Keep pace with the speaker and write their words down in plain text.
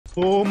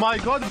Oh my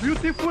god,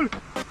 beautiful!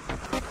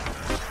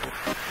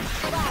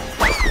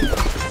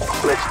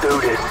 Let's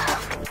do this.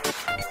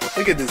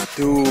 Look at this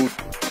dude.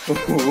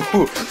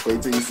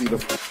 Wait till you see the.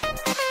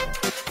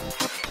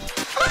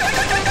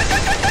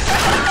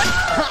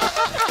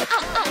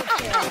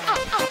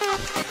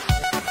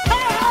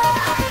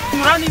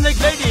 Running like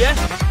lady, eh?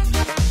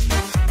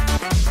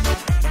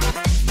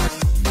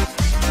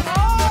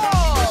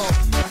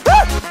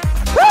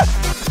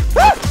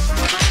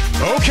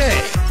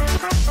 Okay.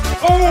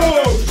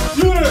 Oh,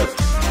 shit!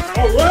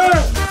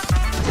 Alright!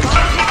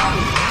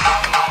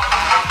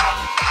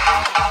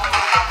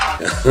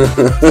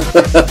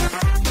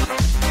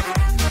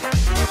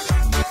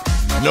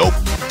 Nope.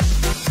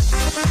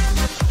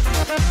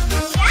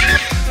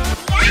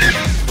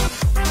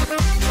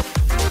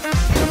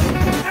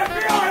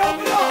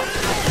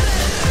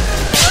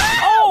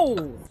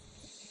 Oh!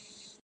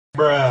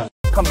 Bruh.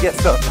 Come get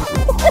some.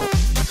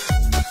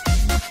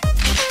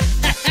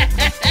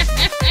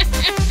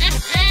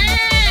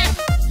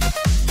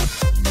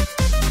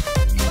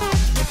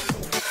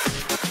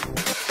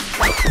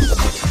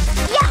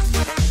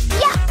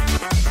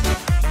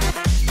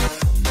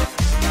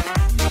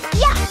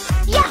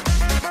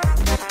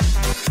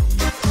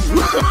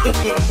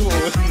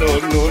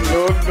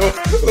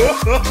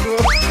 No.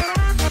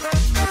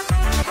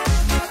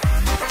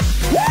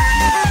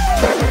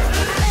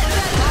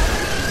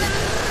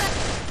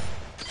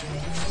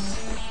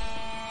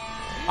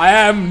 I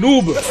am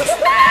noob.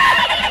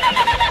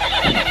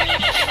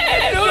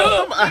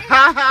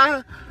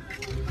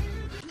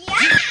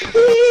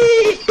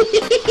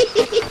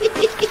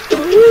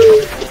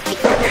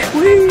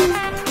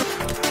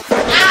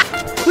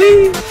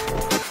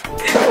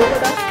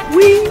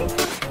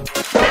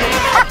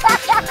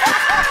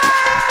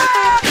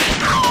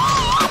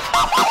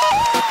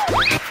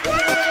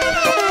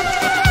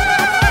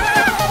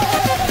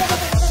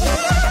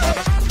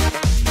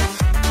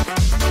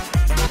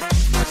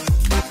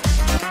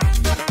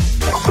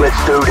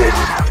 Let's do this.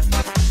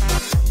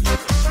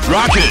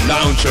 Rocket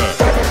launcher.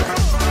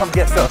 Come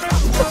get some.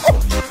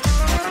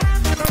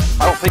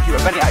 I don't think you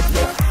have any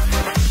idea.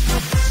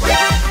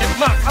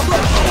 Look, I'm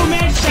looking for a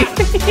man shot.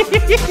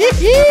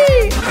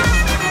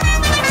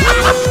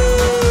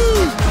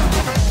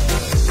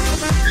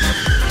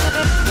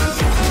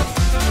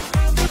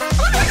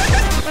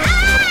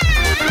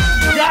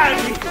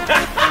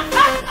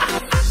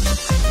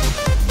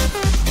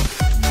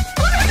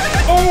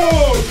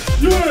 Oh,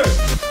 shit!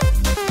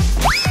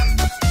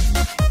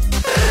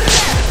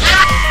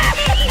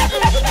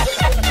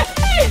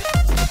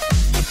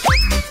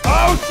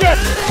 Oh, shit!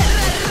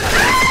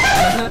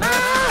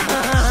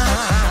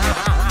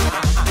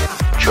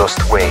 Just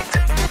wait.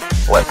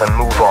 Let them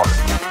move on.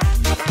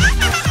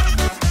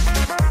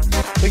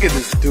 Look at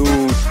this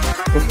dude.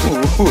 Wait till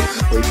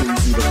you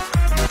see the.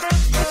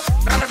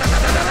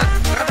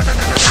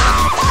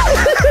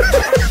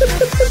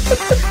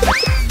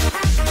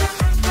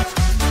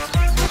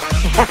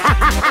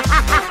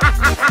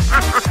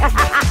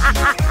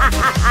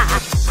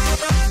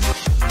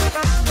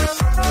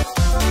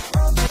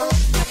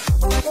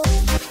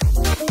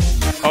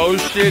 Oh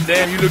shit,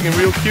 damn, you looking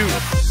real cute.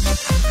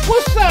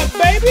 What's up,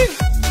 baby?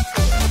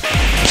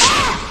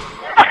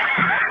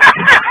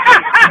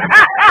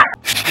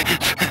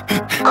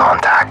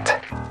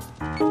 Contact.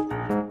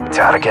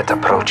 Target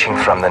approaching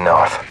from the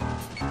north.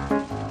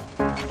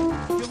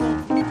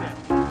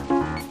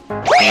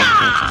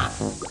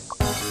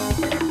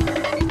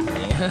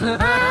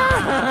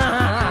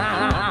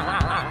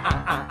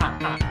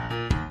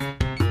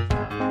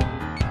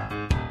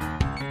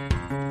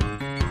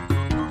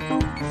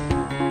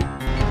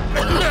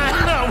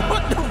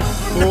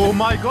 Oh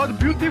my god,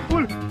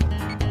 beautiful!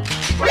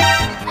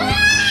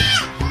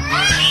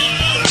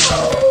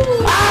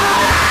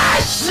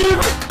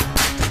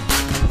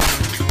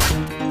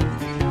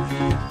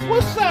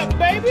 What's up,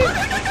 baby?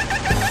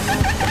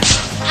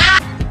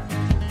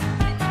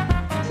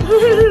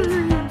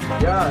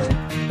 Yes!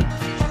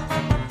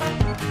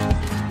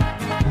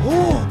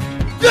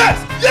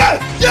 Yes!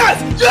 Yes!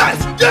 Yes!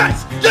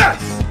 Yes!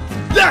 Yes!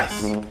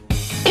 Yes!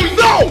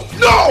 No!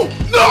 No!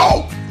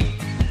 No!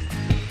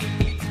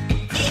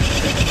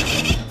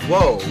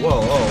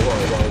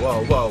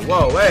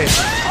 Whoa, hey!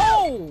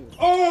 Oh!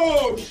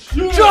 Oh,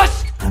 shit!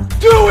 Just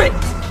do it!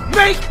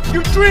 Make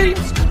your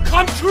dreams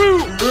come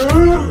true!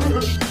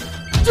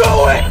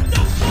 Do it!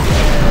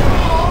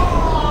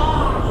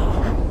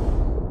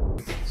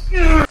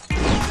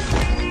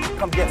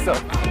 Come get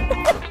some. I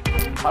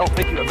don't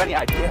think you have any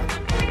idea.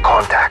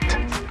 Contact.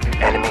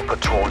 Enemy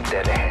patrol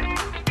dead ahead.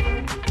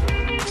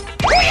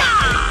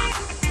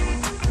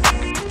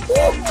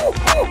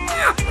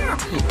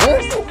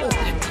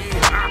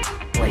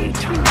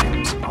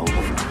 Playtime's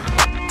over.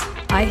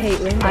 I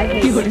hate Linda. I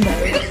hate Linda.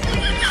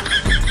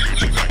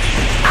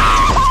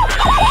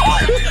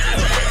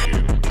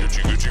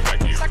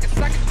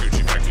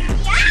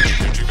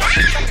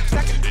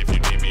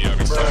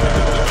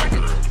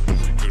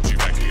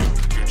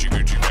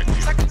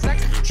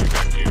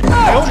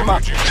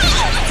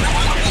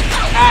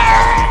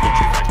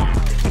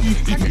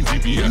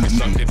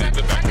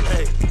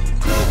 Hey,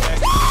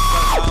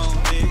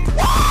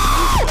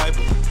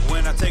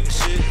 when I take a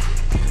shit,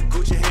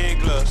 Gucci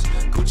hand gloves,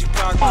 Gucci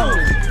cock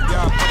gloves.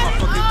 Y'all put my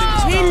fucking dick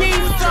in. He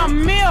needs some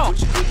milk.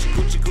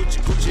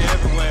 Gucci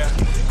everywhere.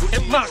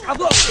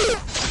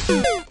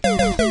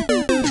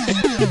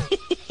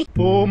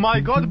 Oh my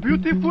God,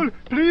 beautiful!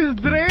 Please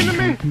drain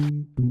me!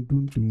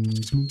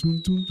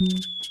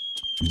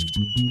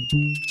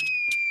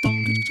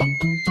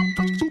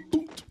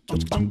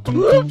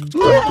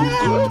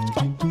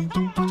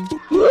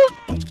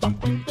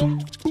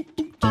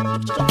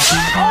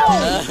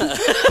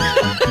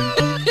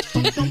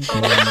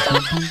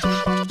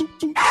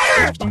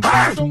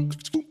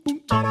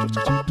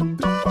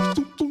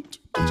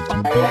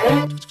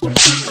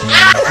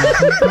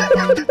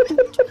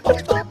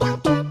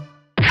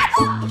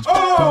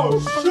 Oh,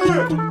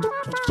 shit!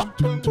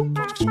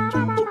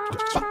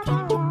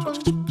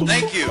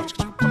 Thank you.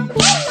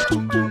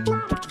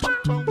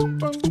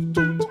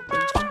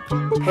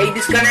 Hey,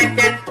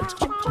 disconnected.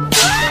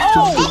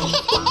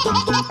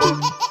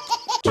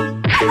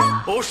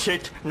 Oh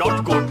shit,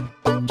 not good.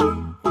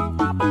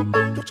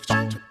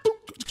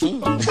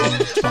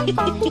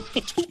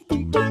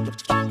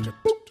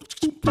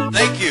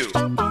 Thank you.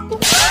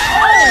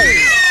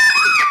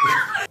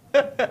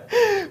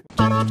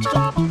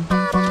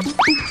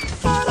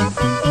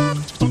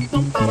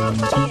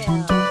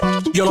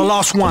 You're the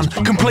last one.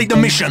 Complete the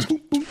mission.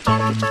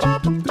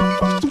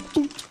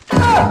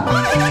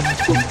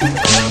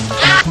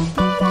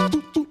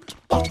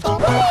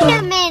 Wait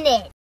a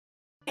minute.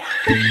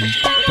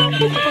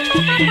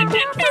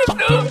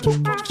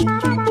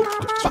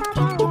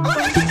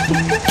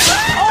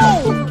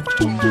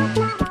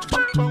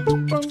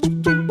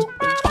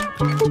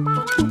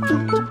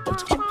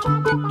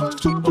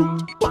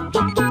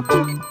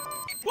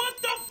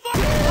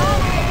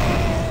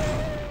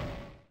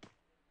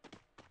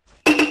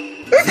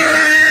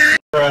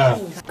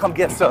 Come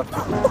get some.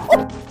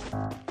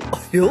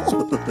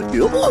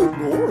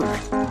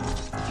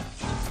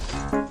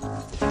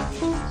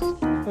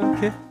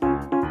 Okay.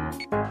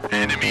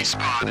 Enemy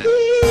spotted.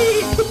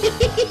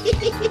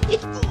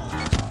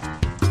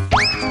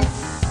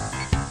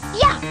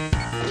 Yeah.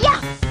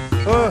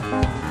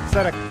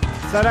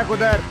 सड़क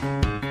उधर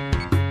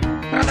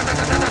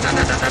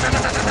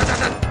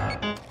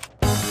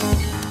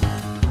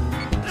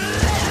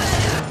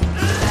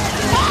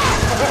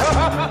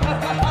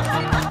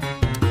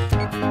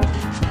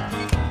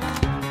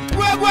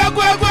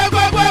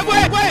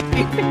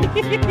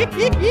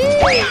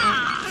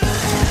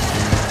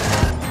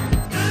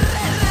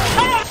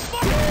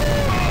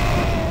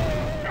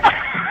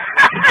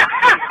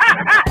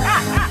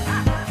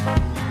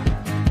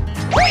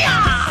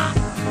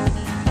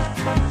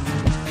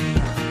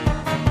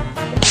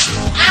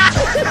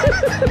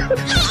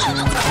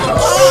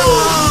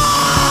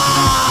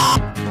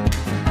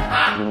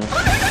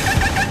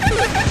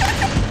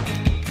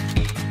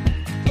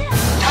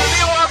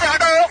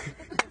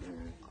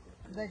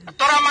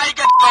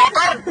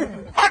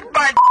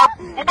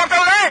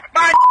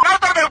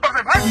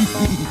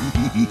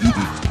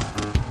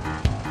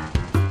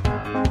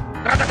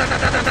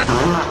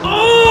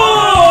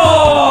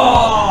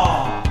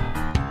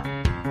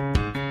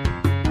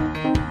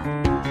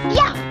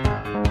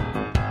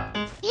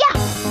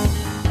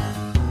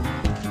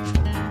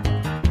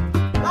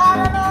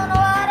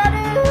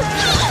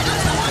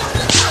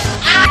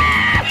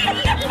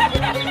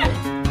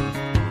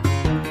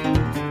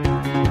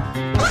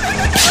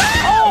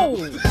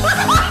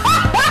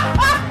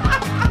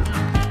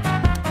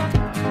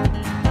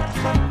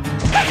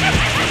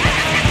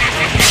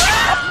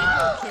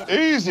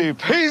Easy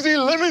peasy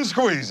lemon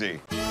squeezy.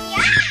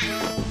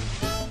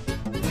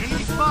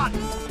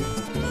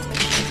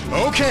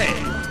 Okay.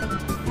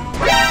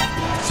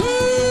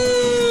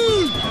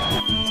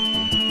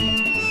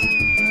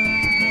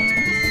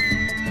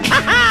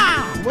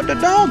 What the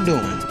dog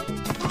doing?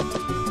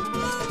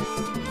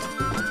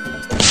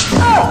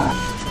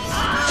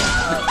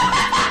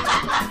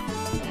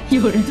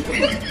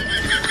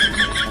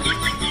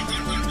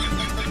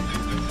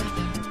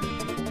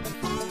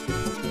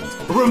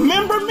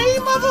 Remember me,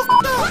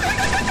 motherfucker?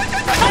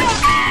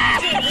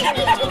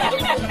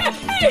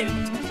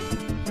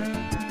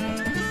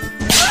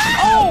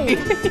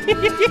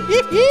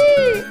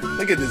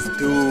 Look at this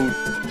dude.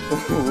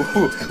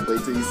 Wait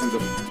till you see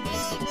them.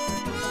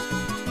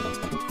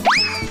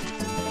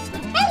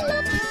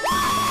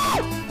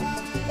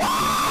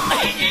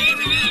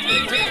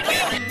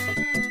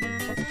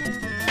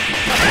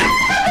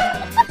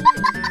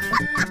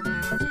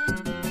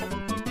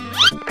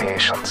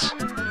 Patience.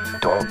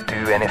 Don't do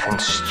anything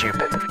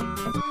stupid.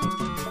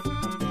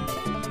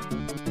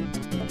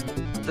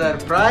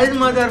 Surprise,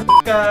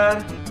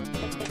 motherfucker.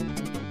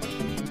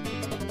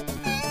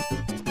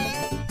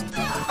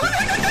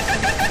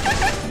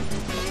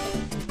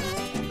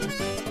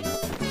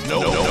 No.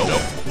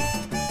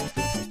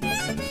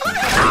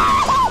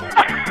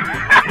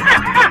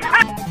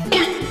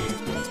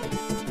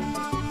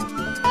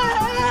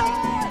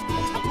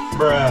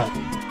 Bruh.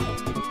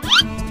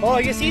 Oh,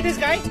 you see this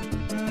guy?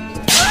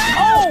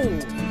 Oh!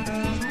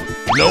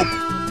 Nope.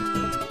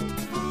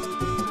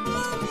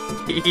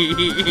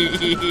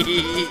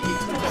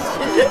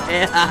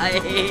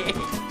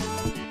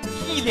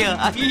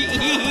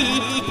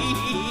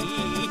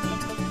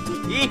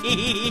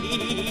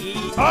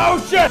 Oh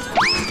shit!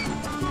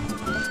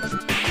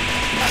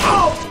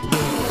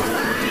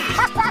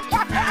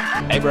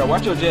 Hey, bro,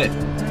 watch your jet.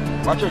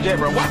 Watch your jet,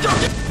 bro. Watch your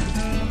jet.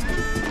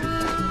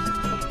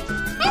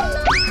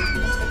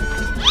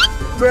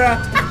 Bruh.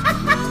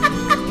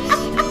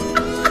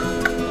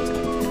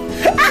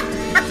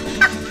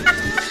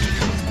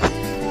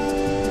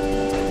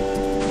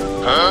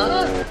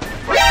 Huh?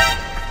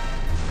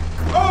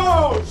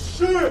 Oh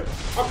shit!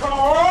 A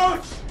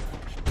cockroach!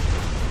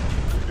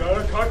 You got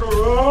a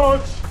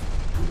cockroach!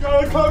 You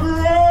got a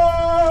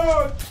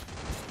cockroach!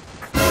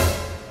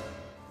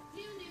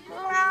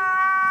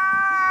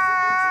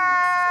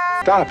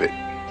 Stop it.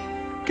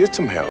 Get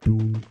some help.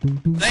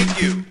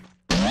 Thank you.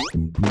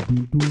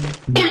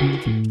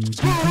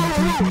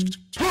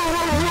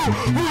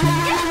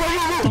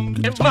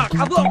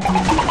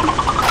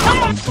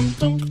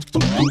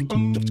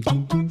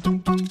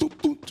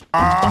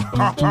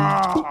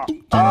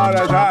 Oh,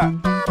 that's hot.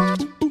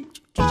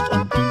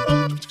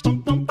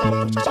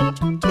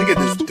 Look at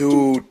this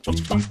dude.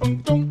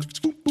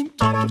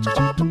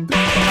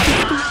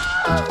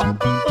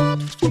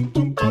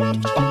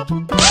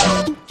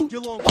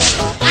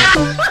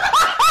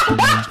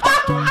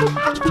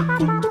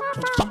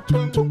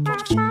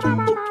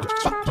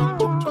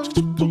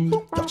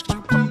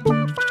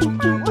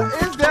 What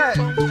is that?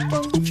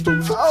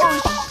 Oh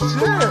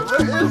shit!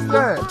 What is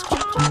that?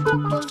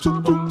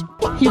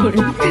 No.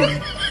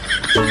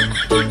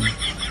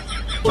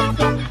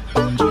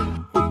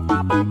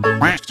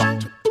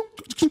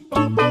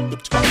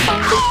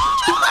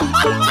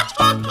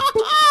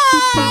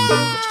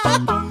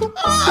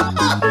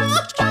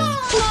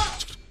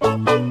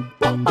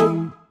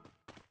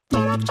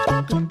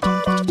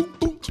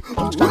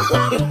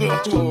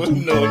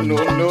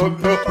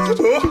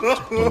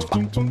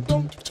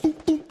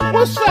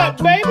 What's up,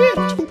 baby?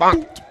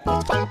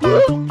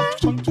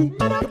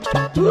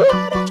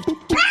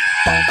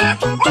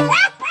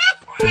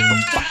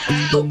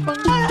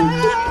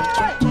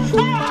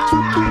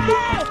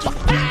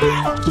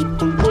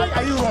 Why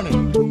are you running?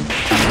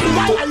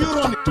 Why are you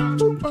running?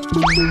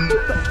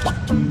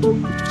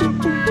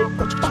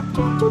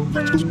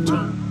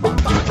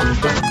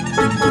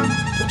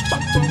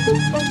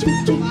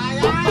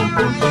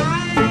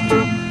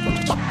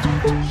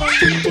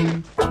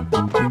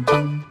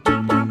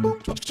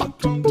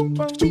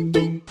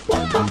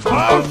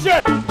 Oh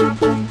shit!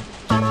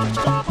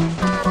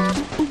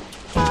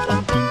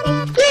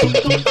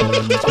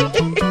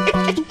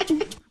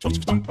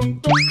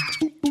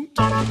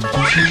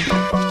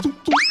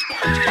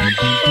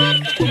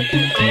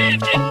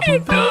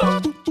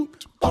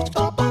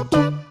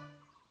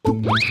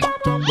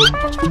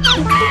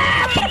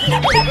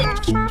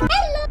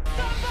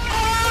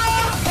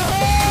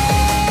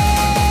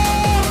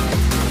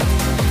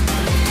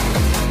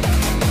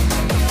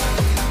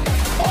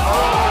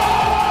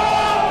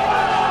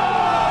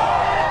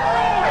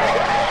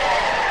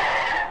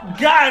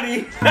 Got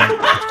it!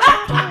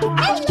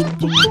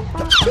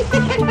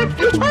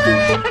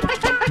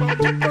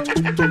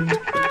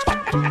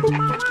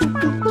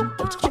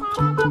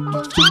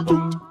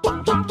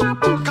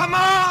 Come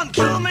on,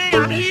 kill me,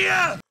 I'm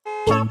here!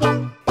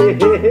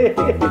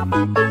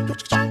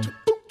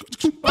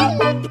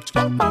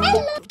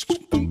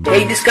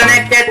 Hey,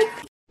 disconnected.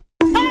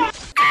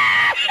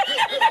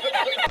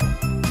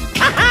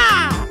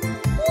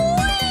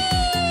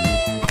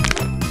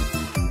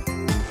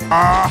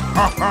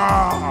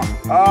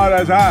 Oh,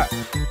 that's hot.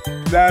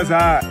 That's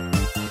hot.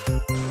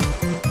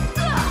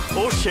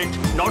 Oh shit,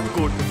 not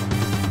good.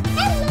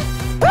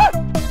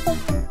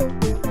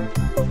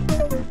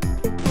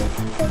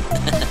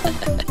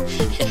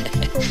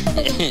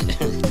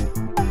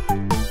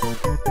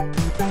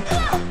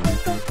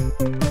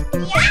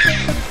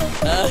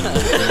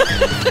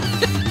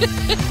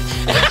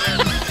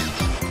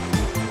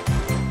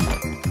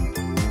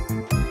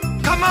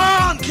 Come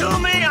on, kill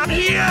me, I'm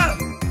here!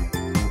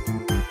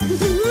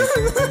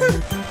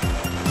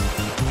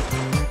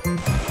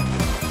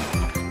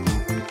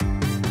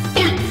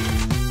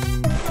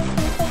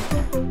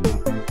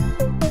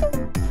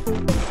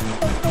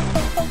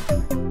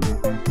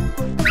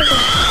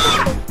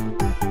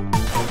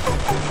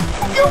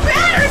 You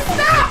better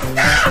stop!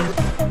 Stop!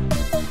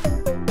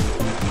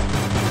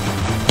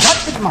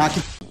 What's the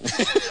market?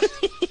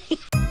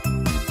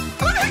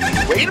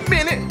 Wait a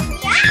minute!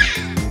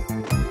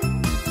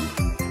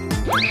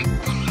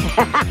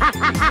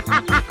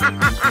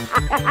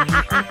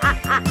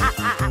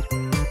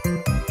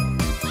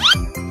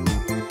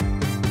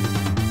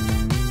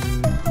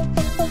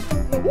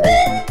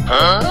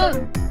 Huh?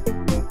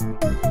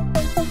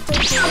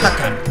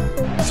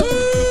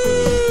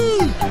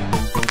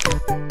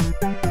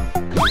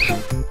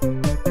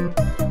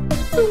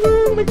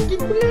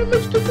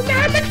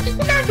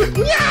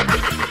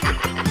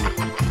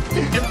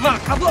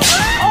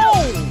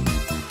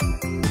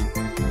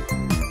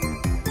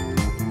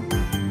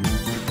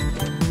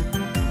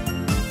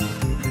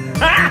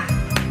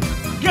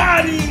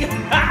 Got him!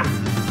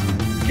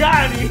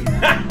 Got him!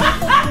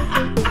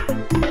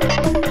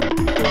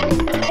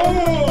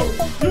 Oh,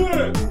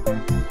 shit!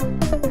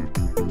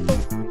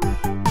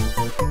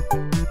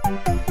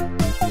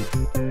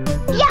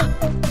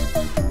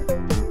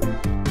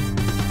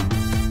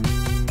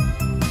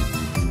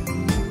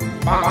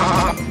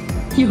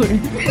 You're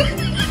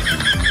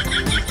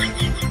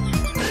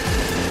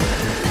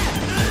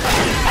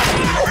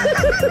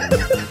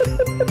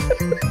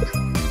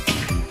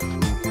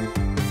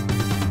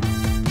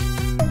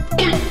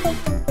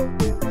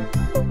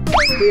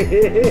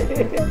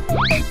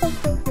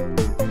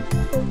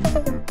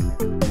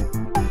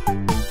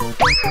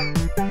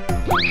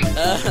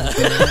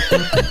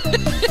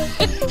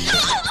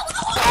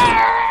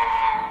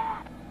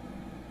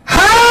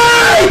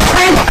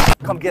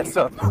Come get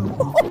some.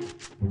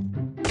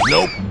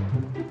 Nope.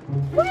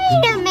 Wait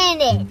a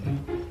minute.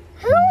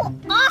 Who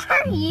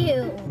are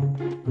you?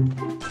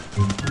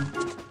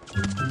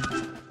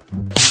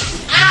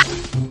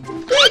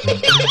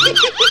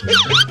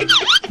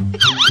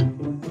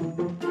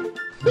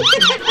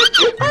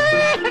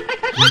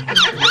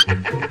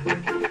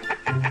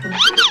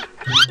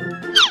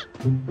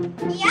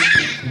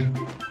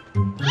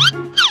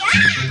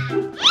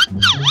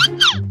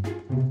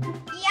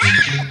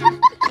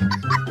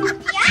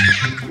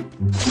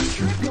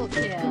 triple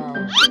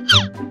kill.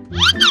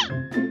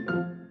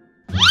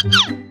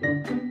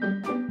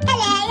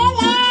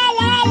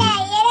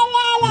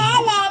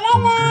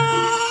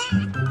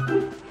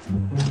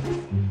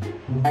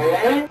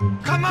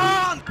 Come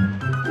on!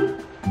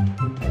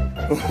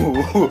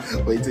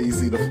 Wait till you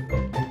see the.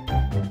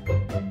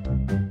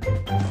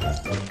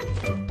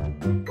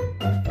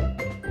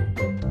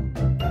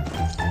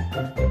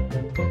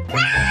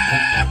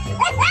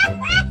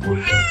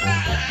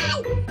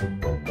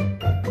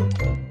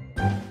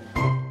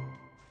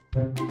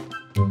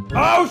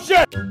 Oh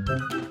shit!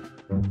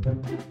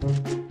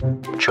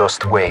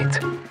 Just wait.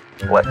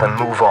 Let them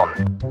move on.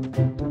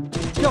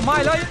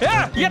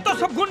 ये तो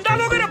सब गुंडा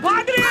लोग हैं,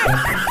 भाग रहे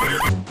हैं!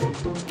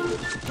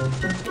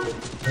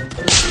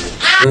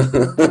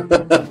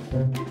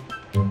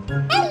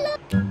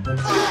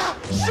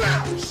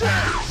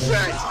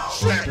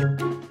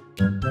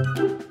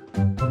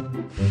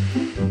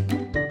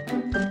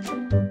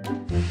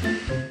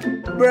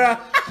 Bruh.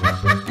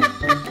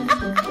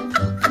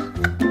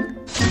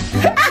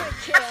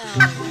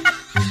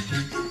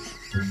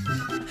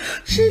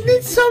 She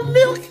needs some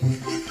milk.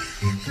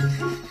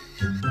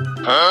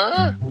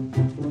 Huh?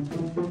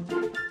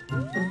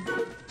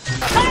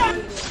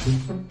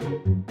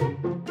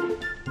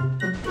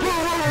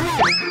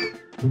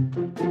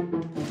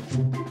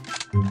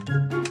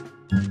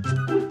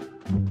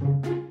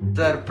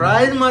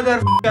 Surprise,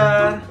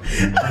 motherfucker!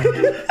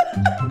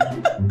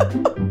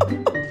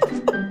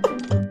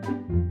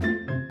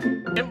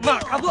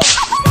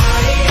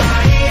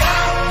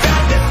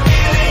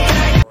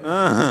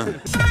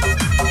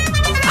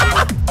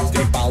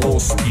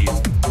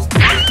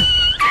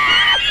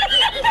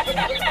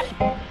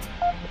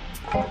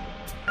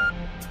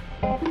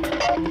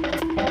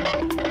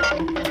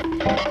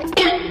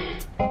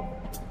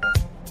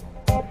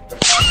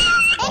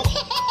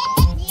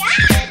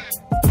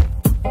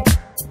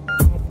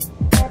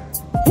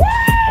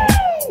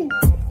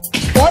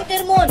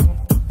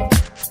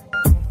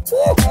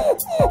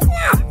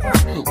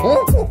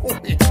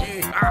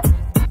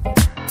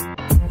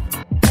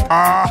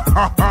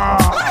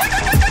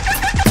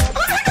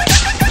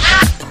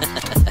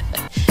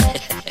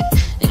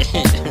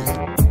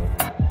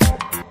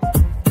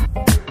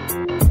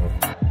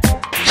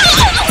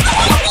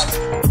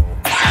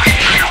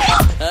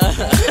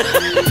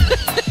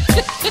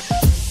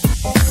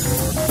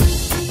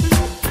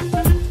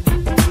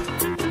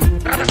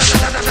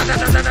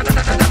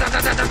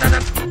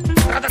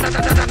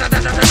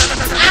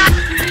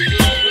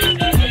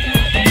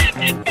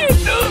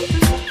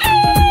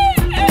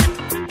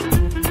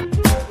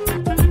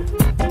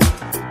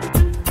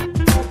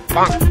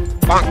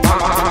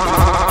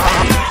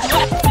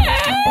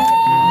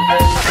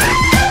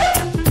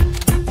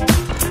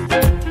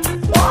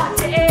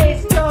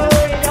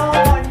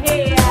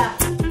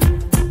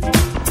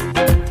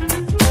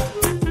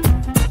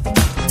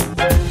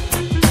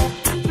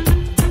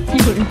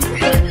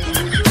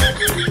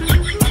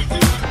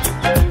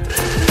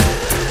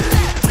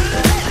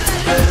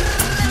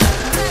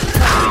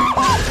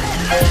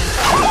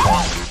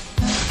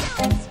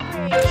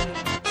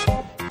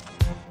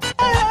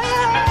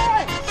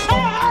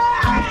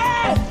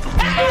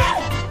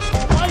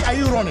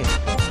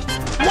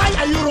 Why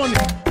are you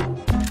running?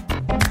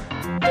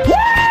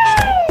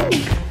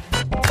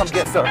 Come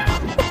get some.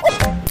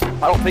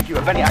 I don't think you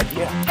have any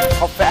idea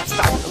how fast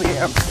I really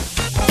am.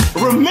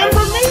 Remember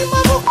me,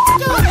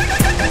 motherfucker?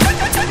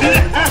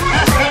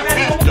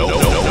 No.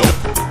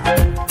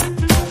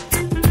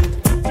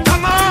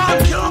 Come on,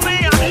 kill me,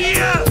 I'm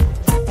here!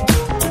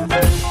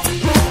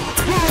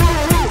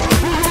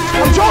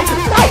 I'm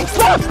joking!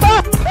 Stop!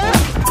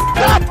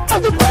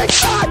 Stop the brake!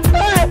 Stop!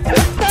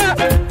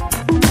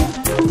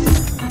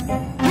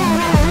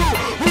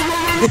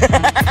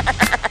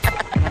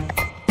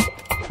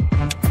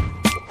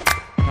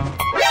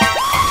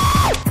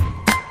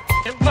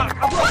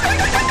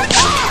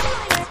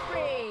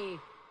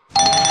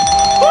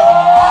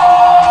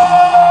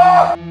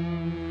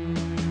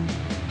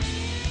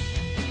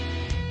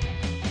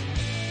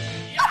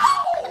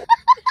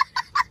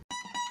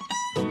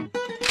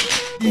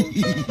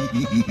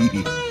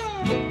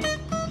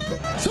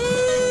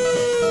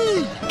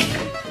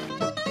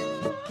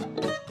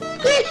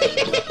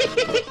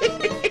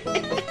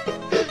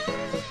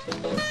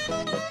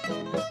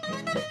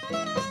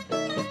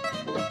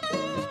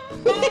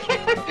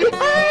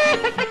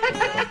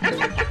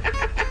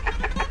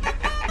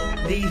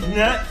 These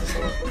nuts.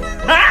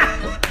 Ha!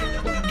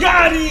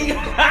 Got him!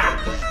 Ha!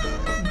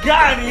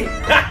 Got him!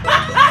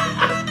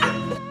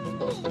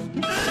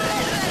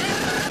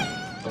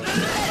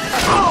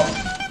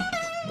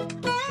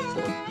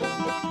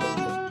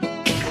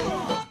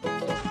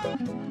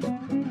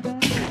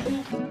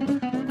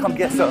 Come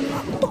get some.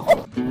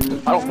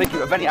 I don't think you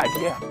have any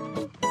idea.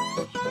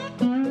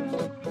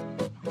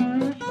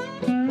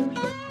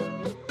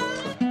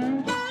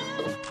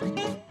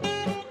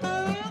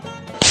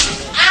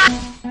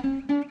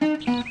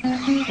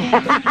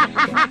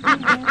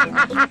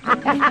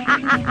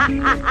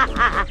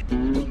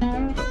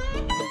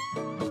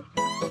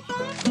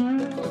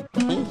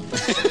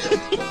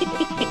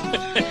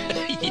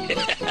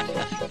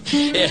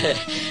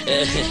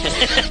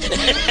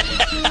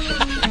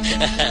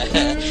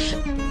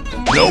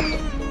 Nope.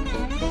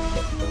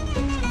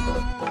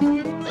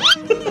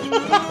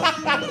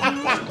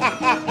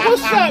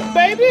 What's up,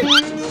 baby?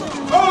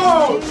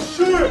 Oh,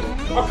 shit!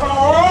 A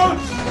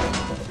couch!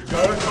 You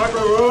got a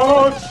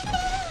couch?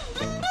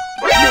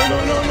 No.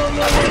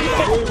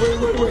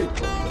 Wait.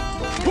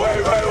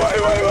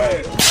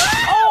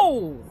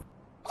 Oh!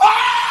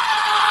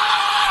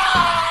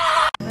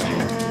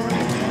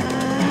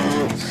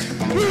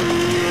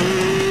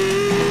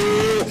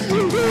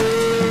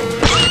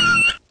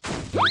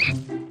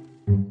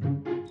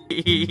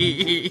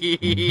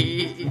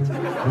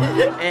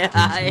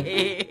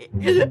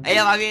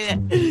 Ella va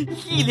bien.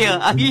 Gilio.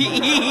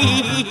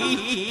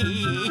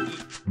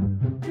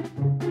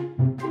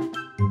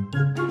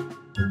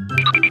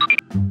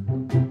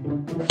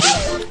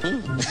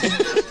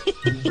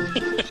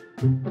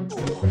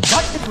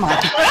 What is my...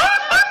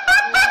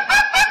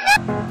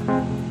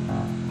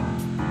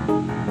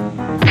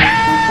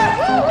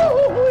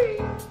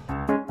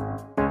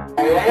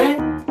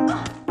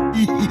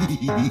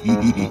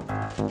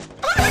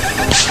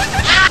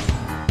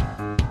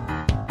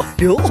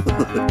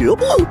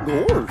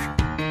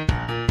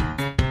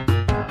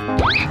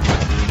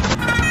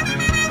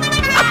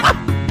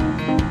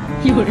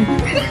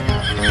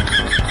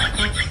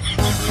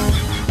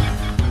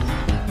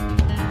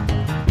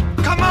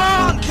 Come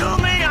on, kill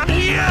me, I'm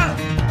here!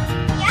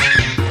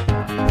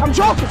 I'm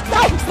joking!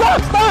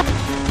 Stop!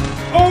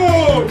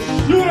 Oh,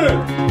 shit!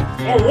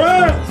 A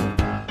rat!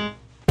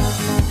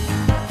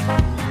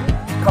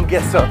 Come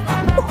get some.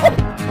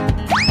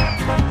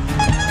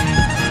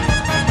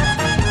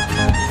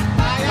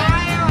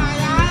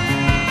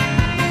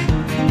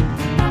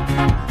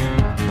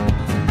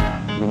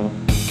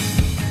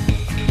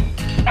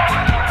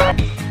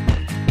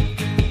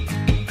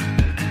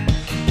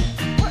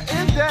 What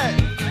is that?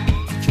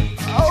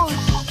 Oh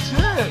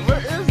shit,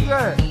 what is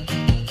that?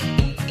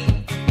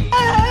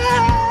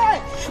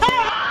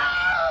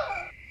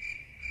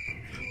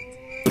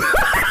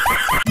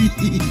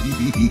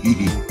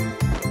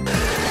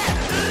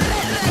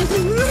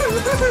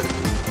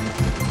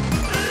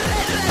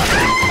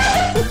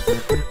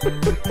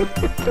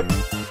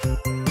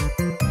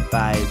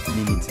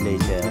 Minutes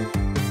later.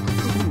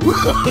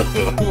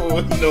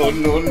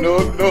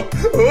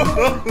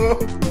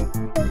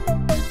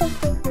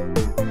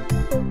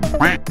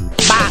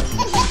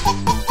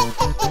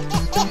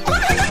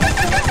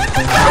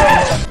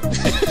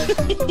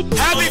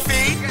 Happy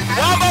feet!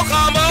 One more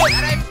combo!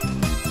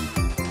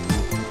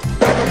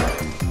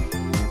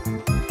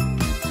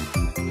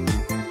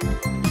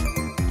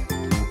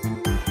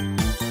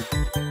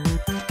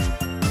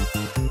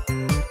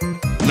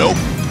 Nope.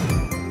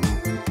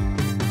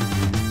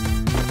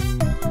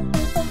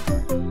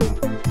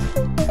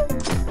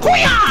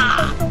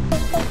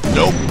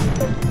 Nope.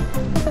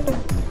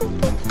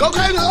 Go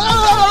crazy!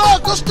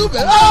 Go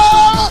stupid!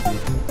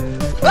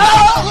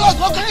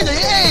 Go crazy!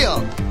 Yeah!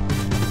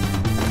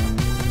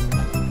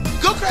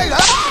 Go crazy!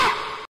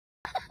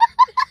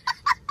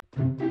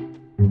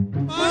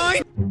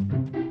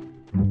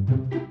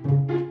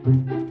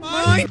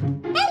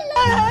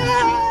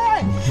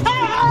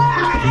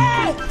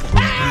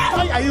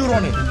 Why are you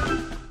running?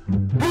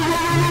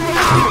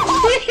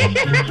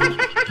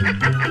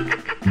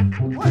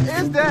 What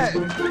is that?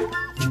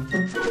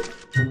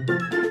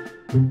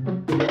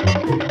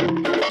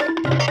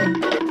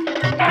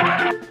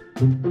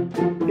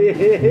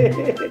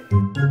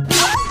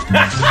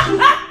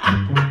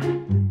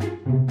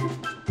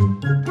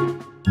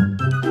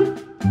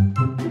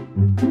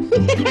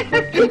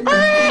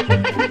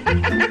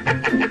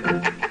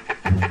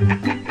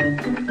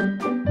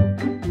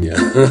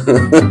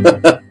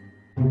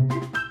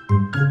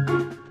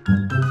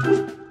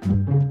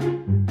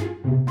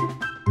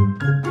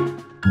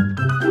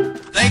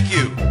 Thank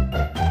you.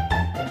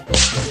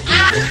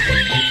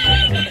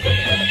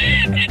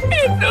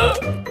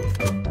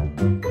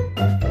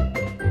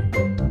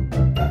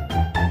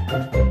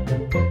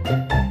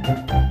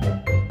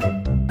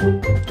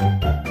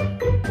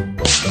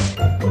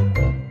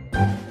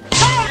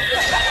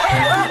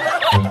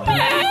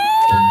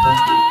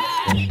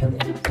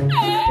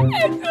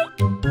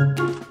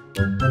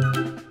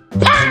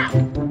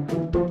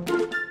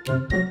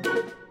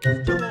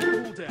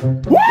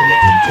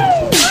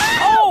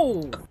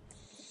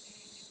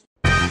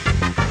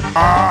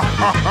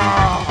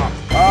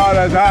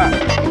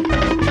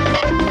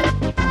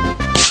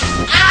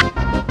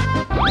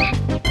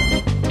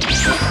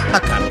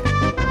 Hacker.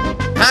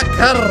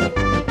 Hacker.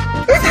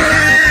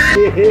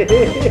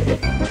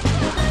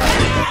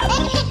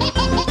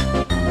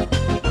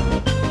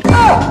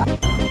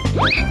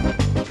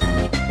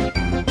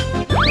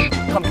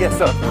 Come get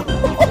some.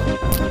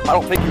 I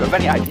don't think you have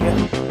any idea.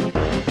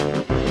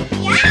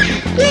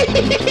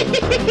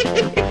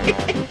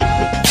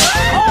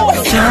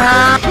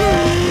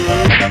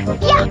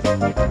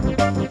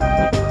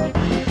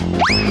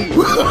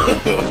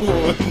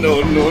 No.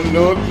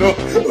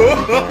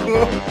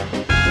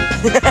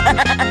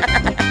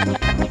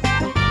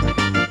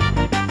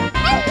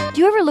 Do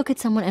you ever look at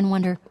someone and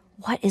wonder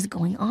what is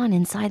going on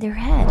inside their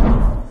head?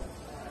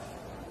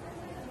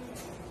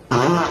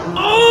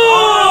 Oh!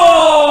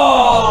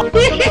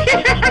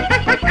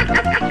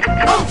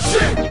 Oh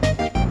shit!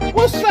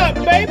 What's up,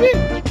 baby?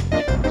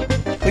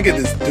 Look at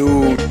this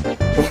dude.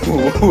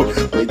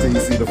 Wait till you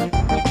see the.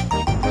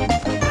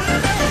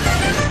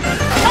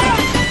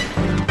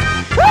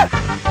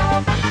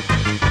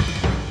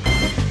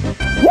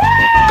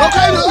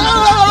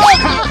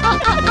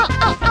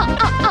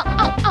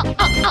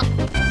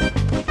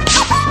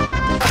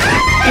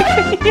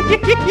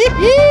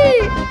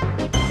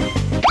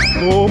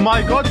 Oh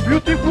my God,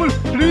 beautiful!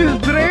 Please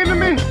drain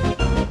me.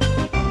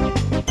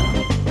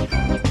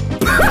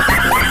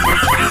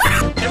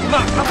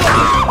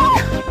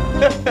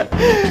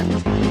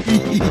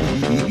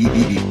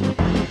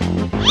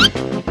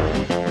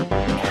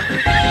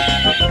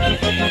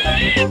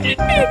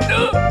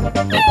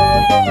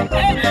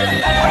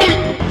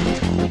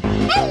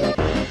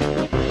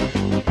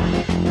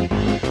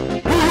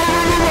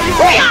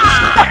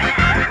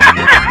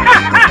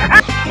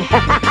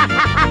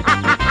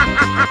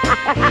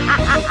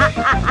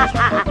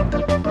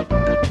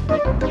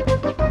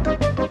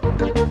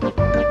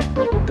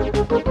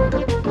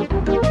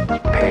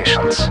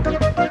 Patience.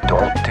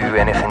 Don't do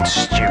anything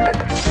stupid.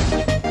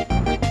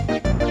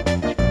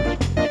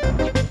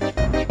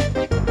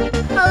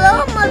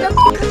 Hello,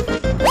 motherfucker.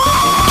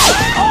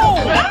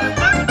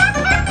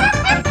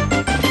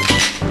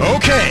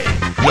 Okay.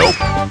 Nope.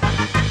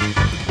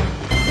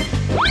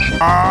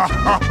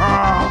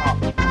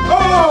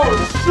 Oh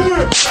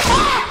shit!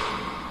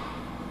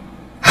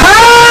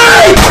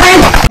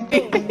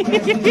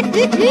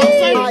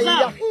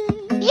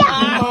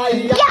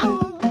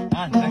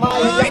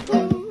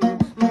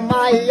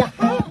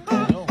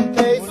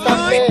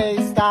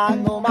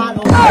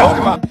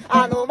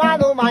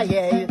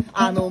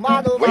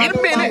 Wait a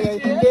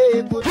minute.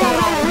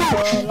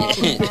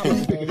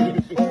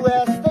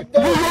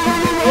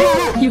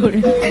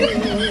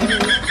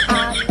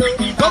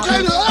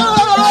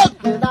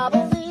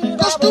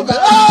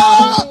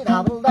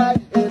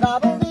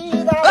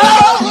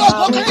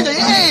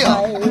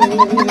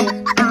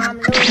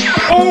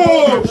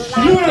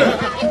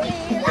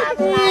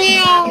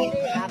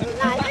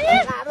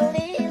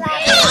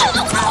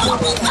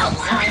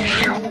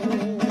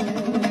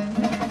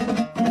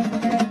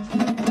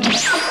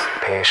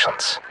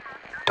 Patience.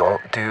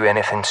 Don't do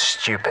anything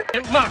stupid.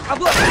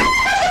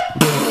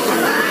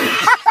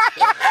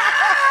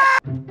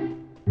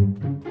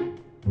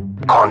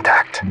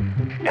 Contact.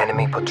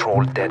 Enemy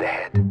patrol dead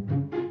ahead.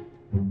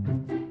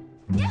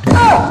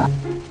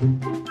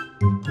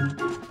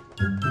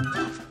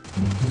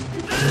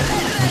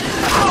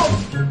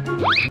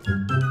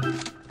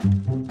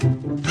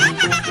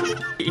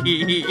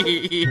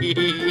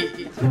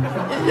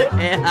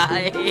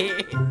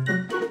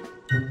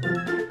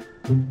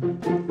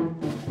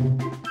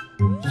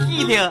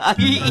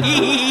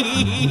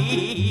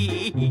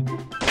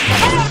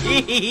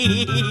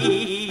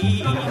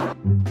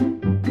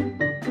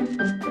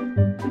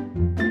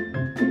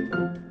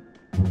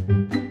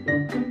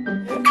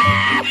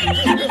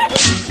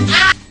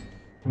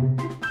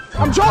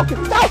 I'm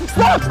joking!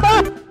 Stop!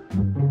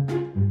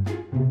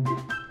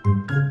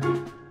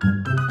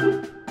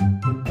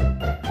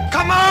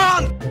 Come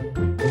on!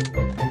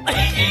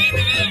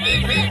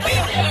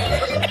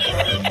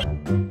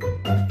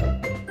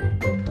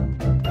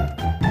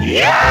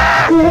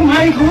 Yeah! Oh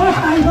my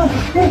God!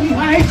 Oh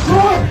my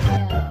God!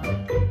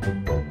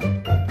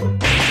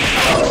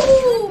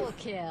 Double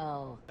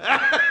kill.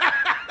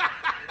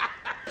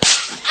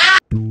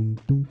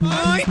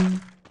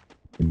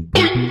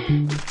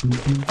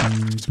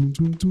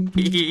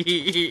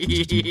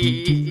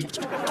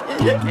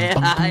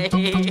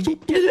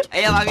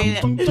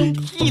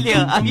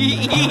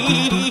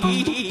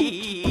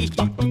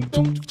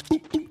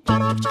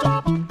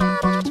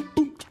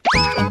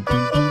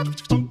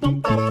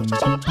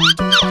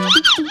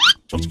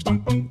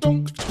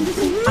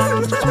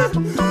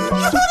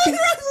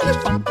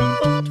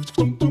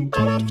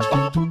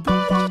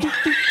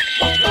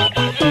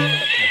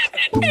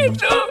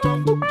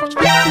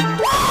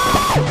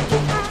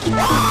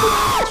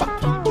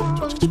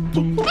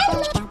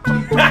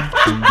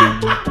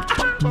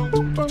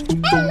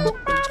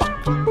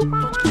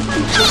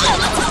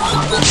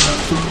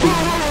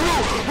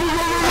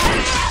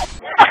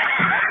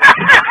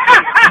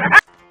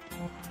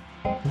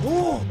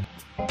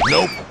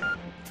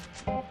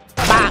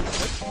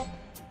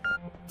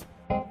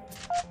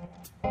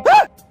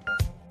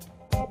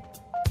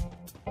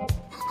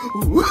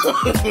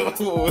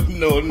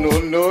 No, no,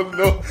 no,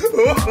 no.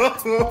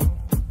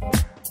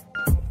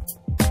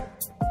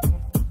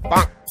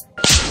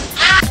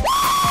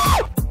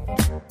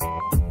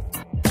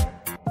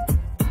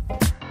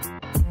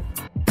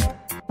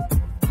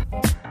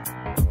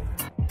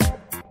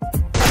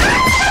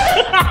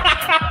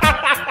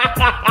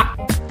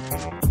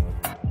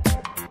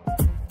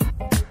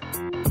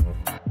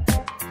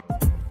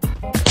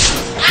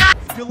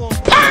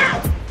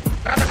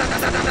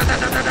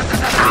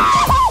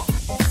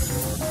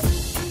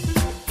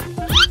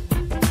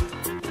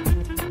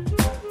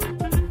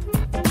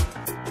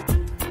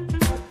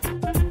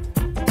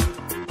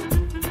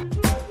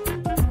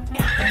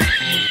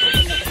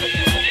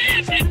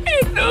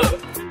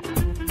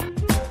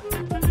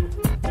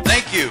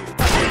 Thank you.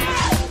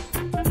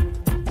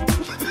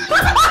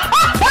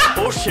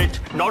 Oh shit,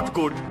 not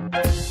good.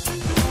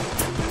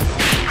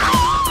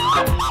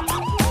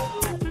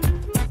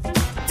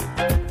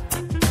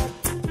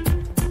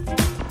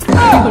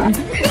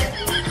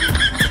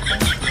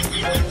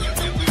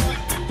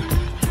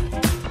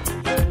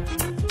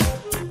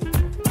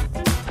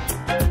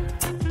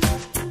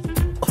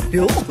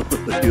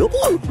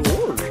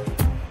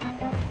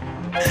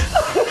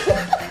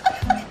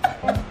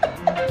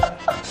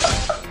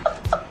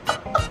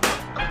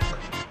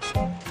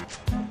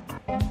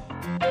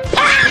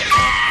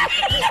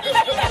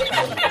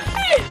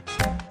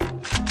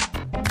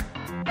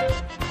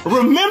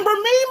 Remember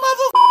me,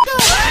 motherfucker?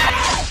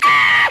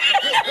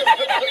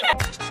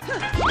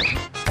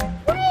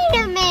 Wait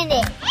a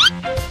minute.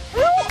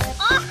 Who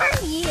are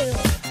you?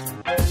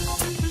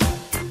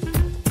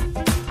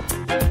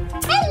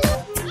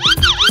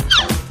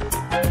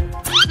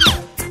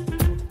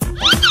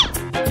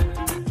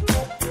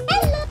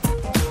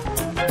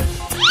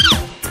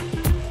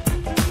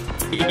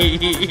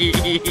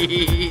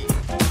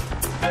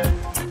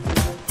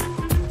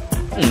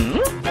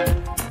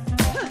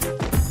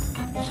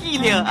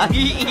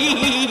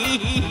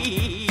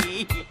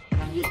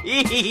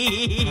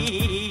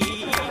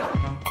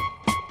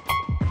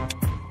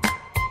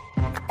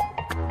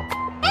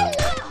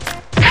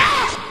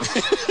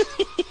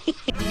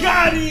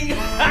 Got him!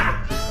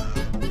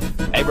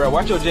 Hey, bro,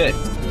 watch your jet.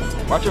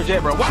 Watch your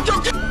jet, bro. Watch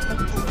your jet!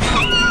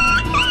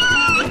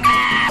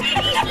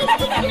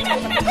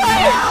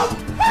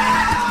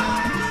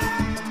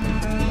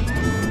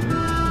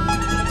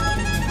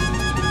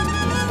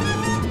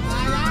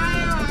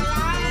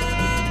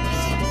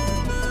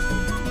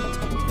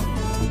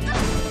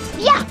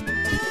 Yeah.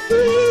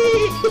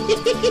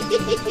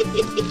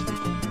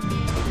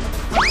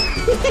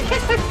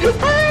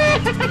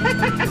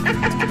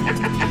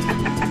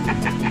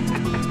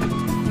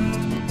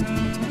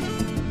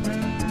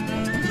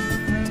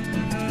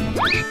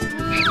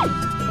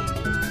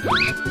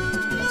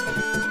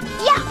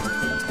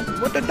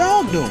 What the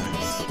dog doing?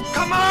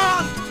 Come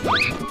on!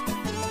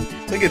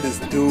 Look at this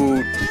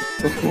dude.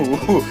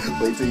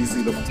 Wait till you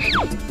see the.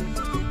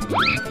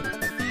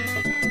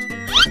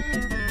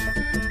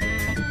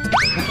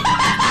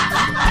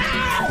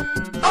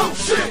 Oh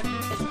shit!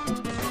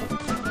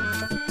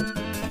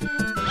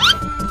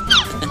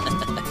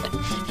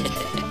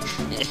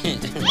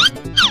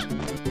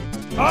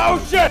 Oh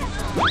shit!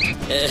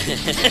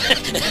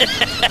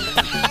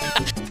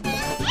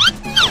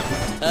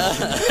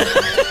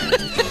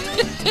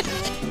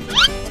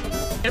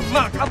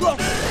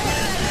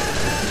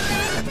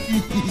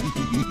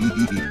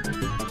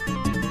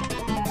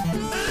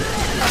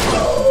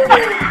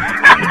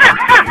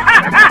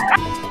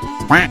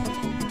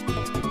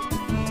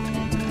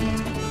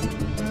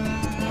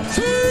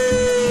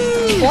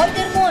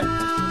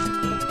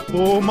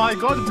 Oh my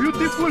god,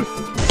 beautiful.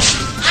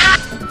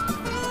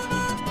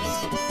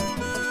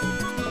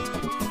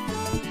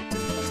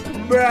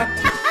 Bruh.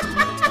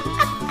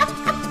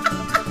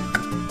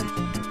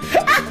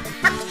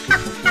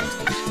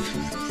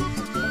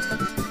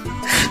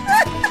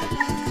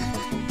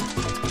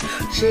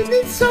 She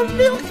needs some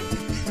milk.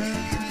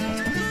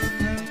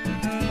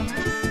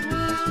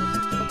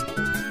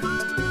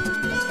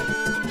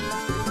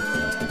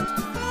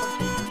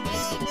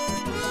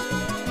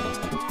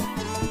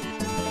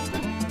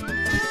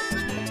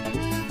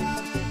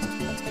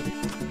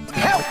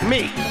 Help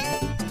me!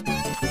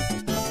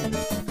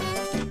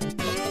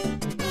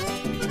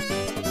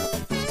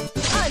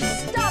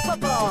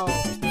 Unstoppable!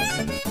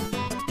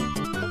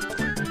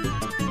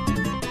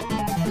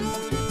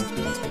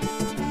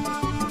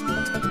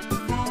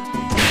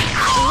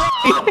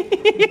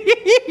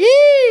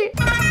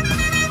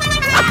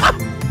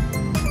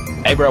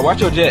 Hey, bro,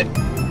 watch your jet.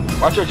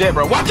 Watch your jet,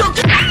 bro. Watch your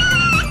jet!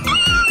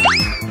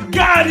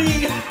 Got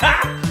him!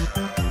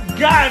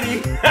 Got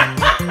him!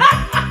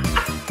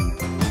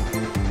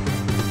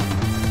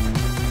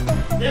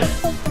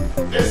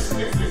 This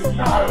is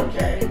not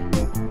okay.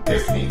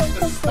 This needs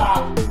to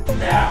stop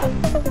now.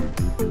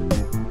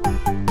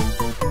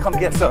 Come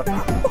get some.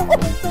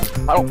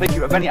 I don't think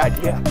you have any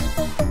idea.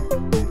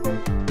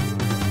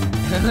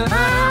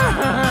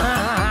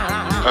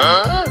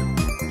 Huh?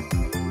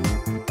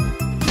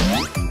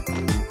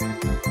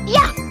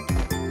 Yeah.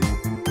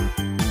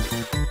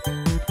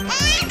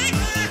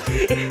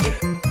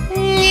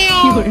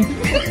 Come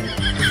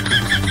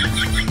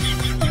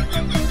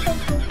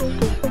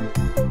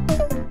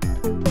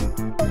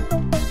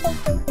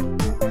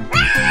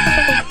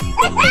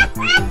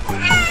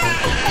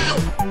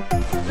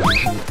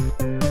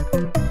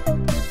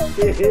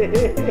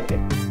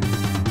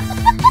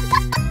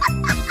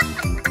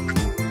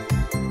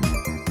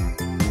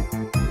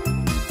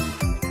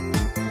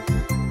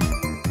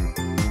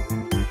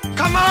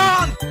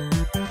on!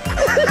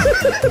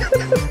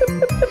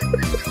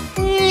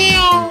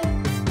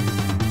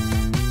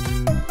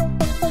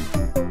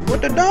 What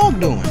the dog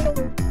doing?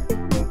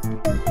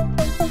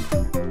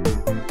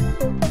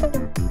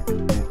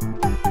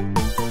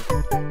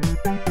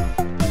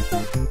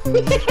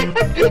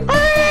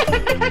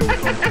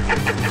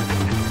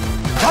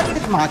 What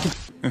is market?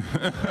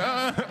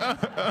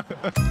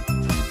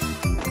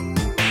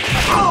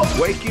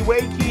 Wakey,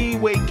 wakey,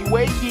 wakey,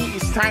 wakey,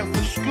 it's time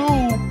for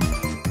school.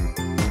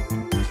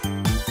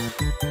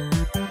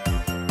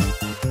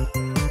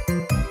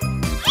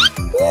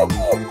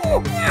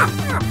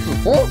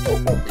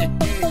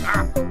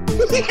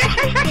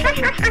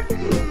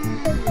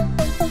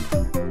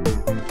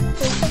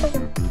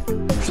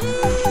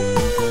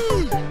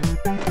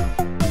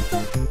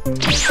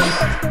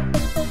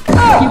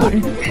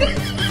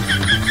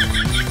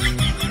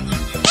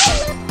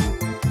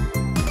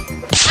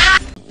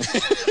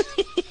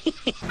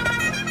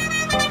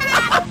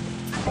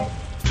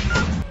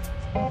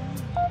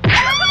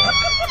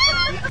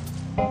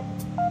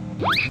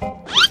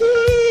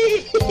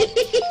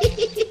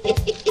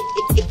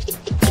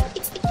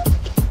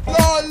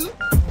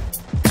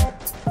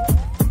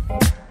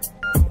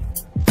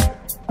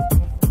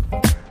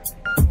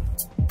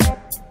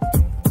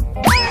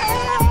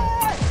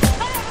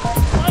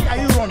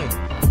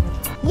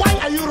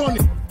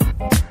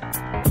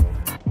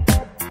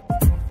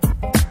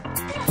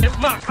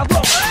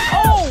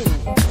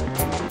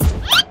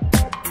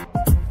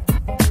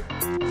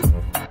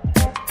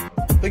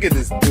 Look at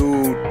this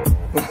dude.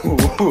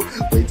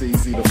 Wait till you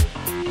see them.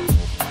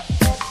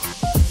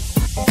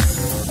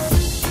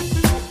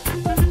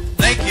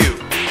 Thank you.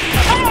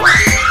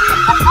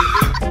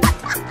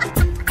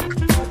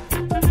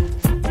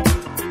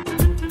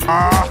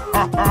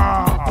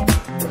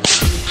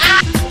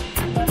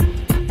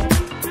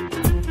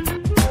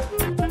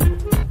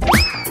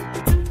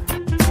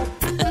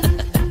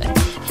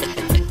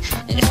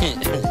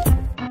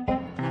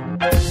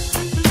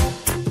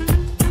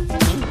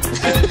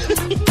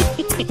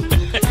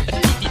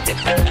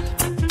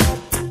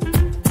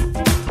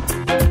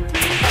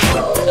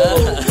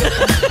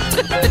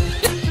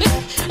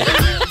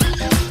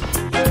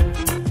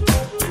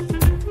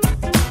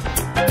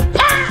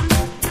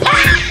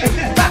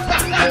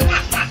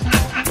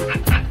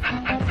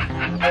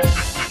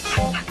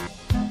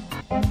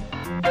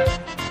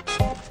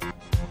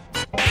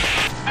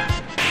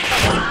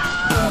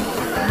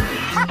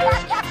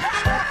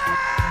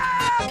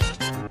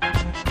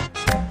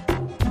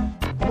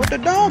 What the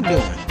dog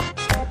doing?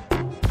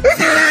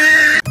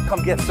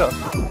 Come get some.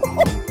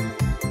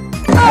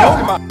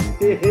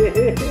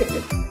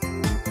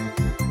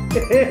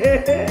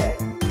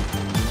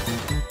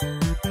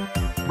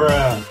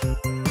 Bruh.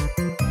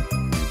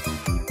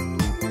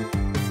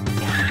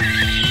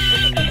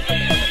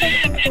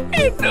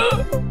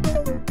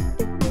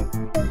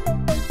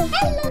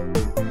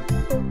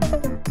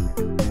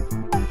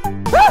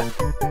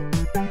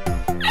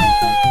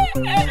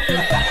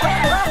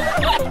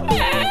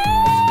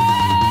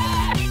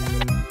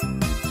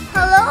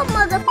 Hello,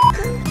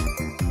 motherfucker.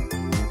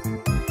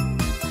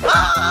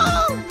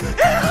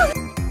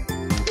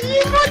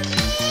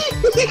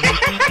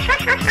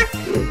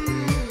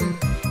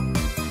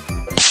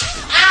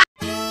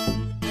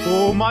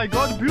 Oh my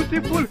god,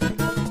 beautiful!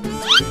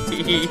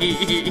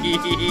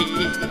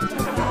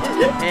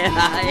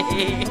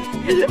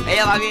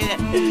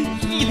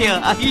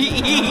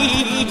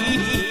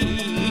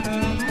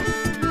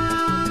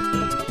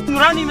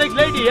 Running like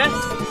lady, eh?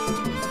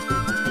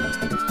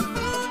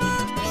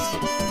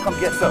 Come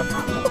get some.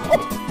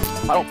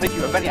 I don't think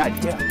you have any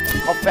idea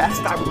how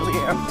fast I really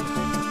am.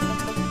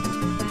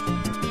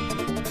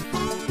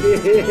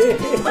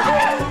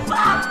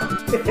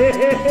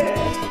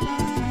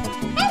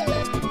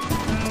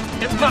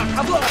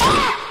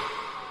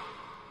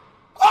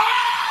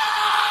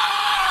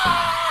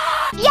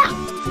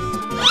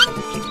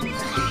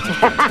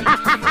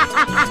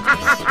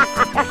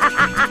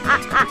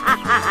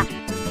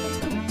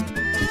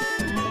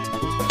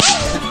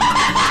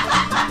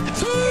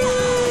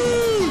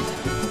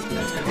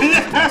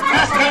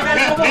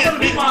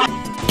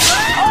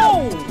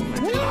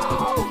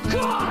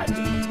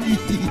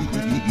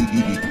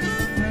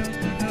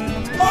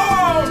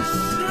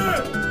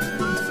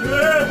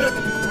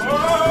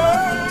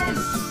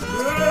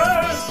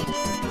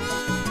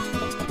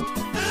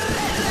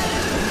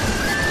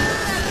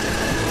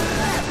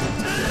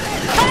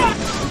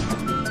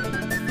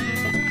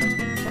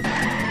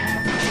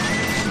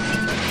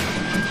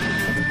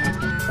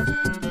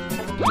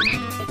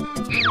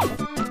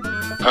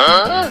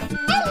 Huh?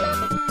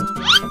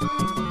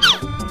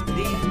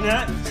 These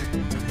nuts.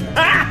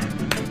 Ah!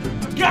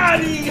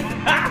 Got him!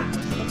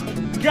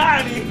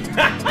 Got him!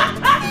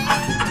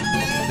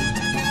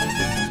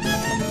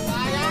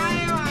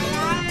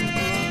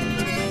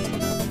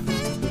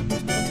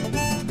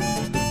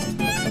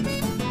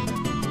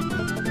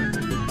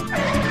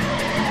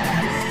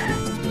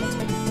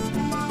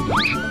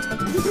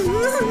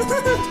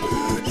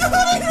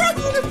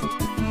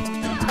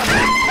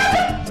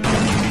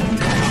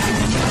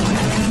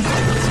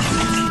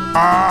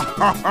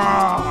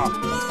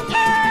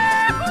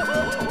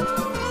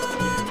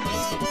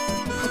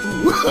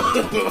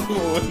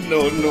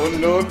 No, no,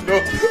 no, no.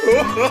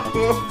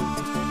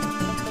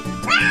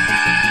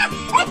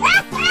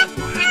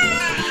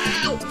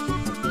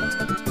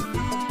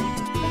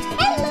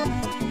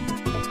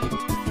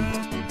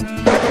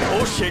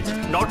 Oh shit,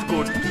 not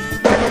good.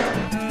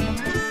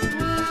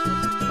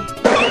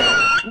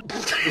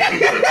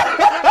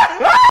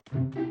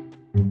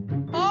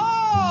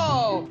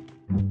 Oh!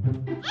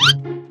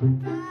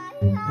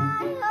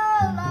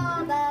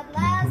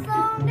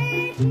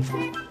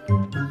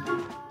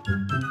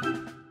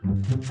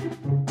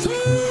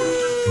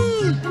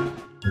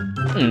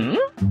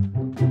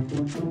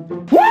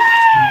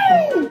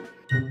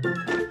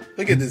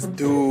 Look at this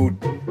dude.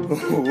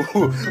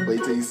 Wait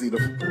till you see the.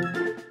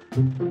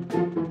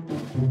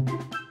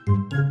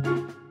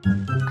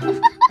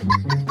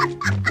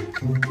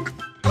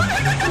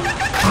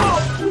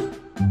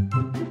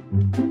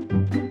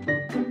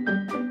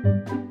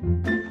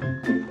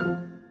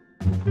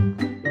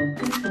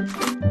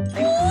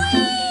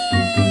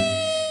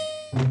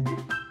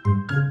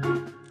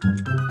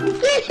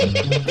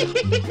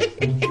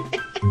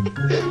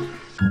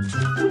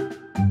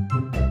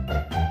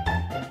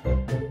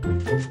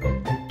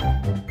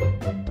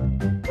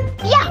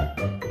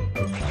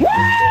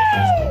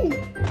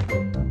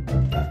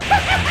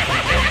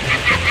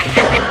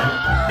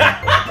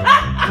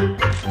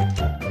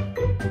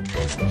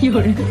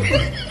 You're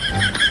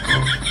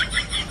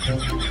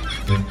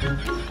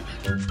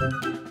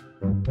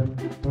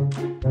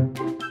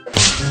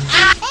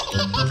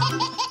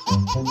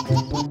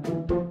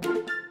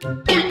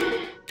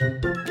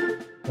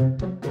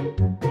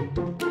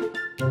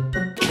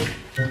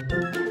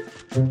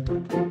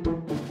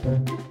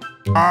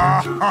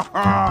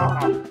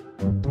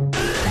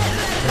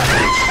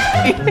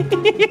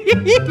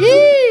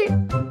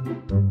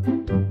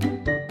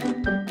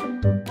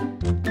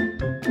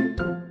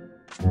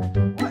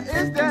What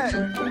is that?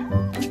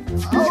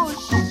 Oh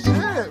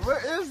shit,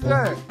 what is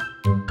that?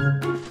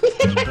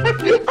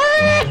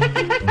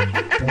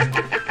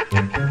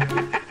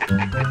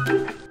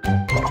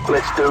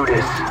 Let's do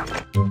this.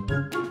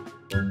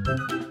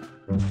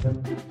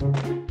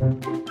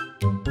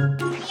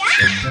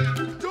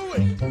 Do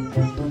it!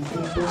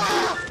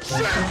 Ah,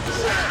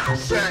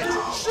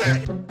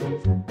 shit!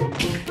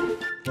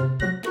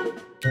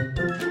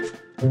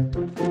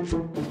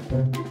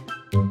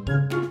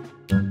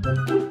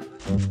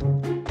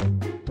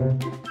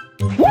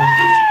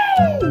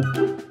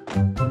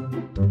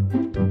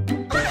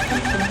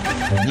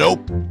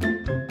 Nope.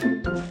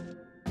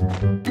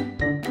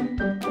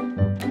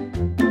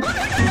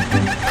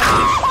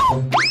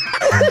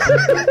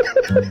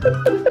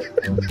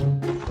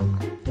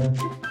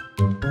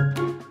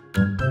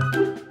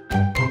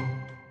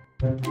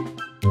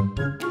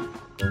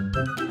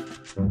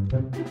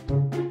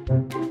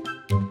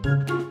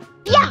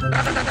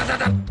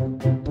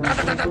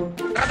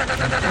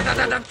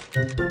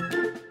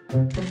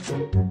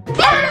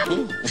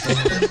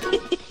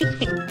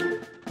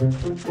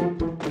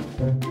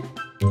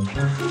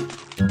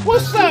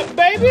 What's up,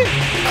 baby?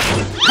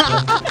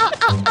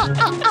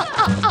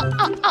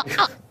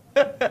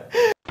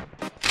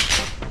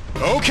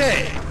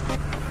 Okay.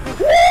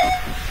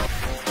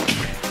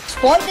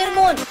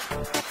 Spider-Man!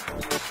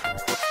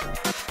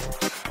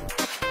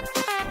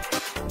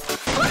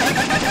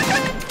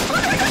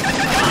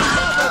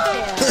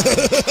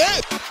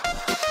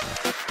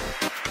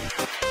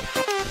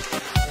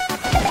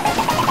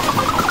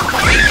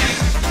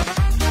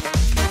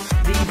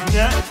 These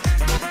nuts.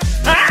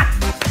 Ah!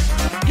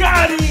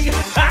 Got him!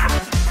 Ah!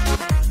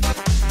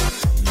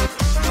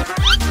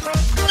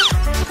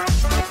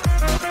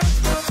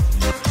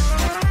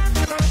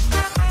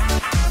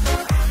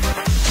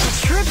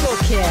 Triple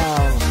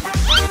kill!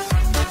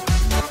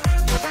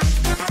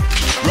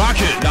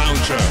 Rocket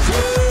launcher.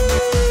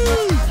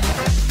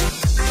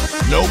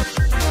 Nope.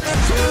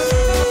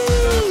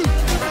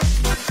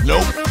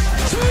 Nope.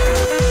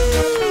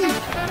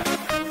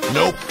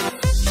 Nope.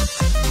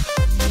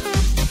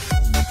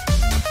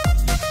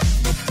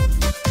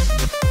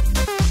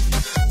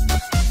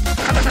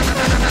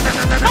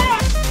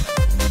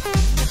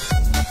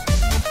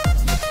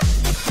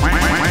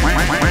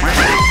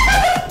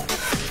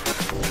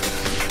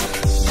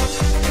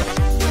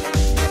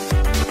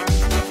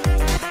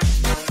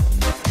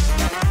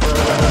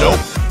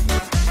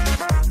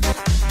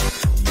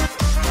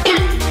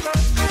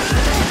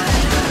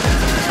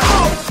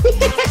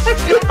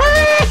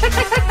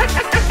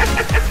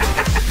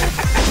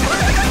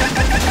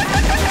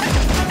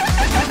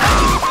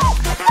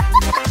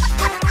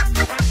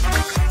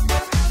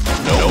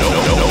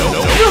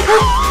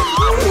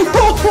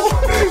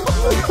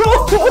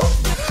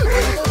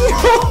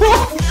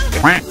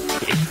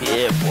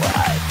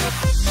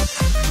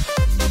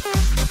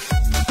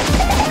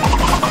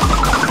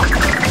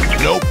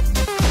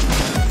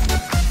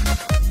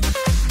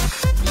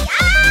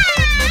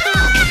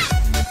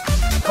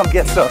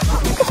 get some.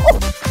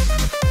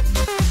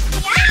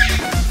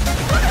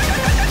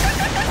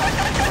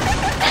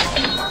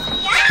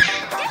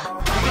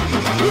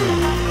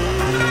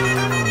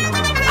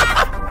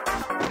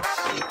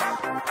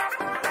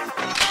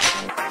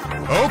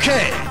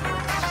 Okay.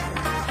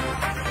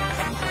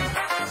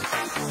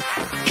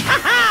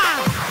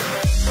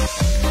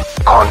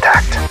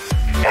 Contact.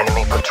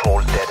 Enemy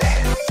patrol dead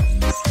ahead.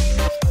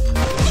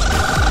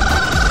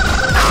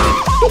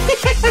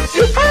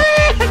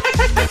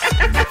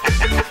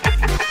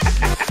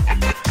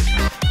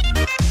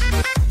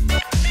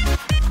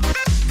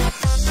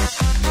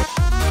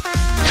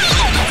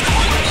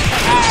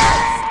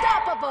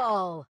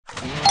 Unstoppable!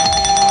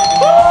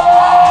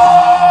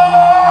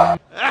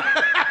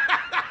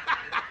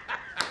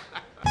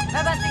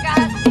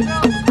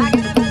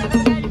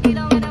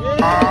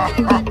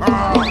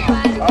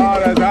 Oh,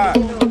 that's hot.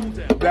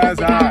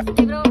 That's hot.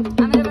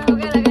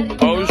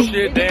 Oh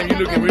shit, damn, you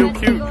looking real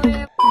cute.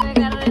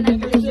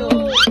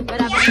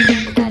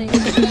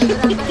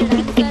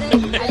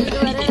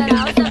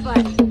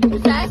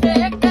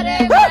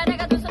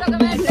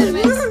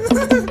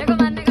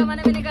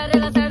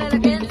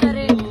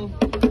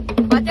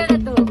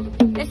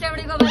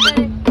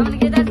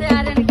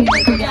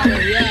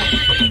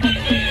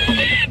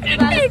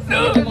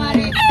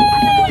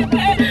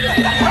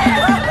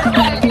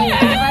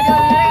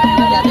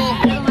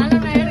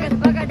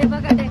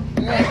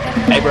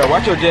 Hey bro,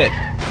 watch your jet.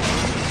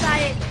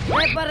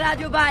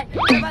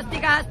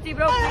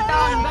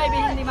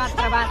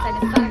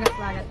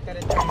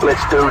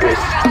 Let's do this.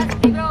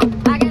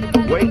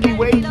 Wakey,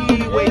 wakey,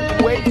 wakey,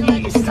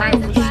 wakey. It's time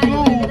for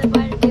school.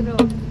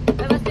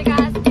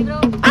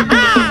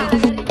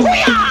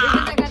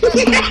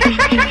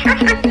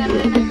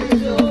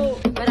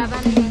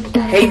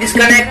 Hey,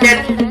 disconnected.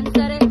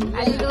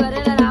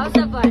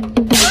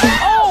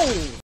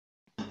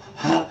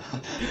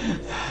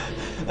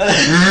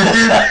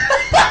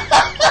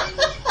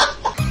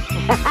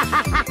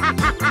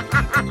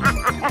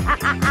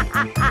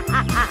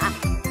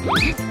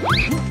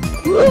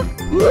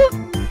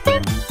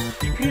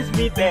 Increase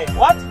me there.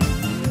 What?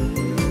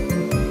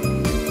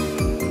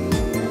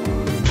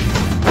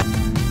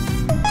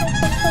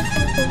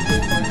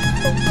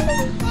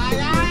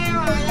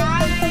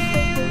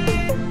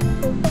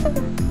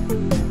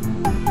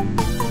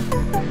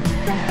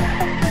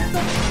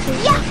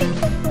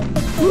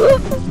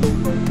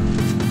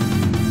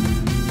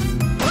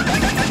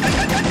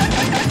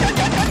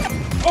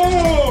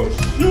 Oh,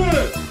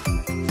 shit.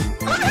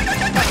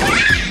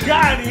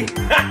 Got it.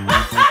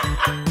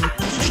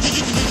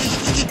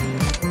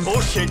 Oh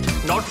shit,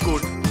 not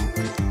good.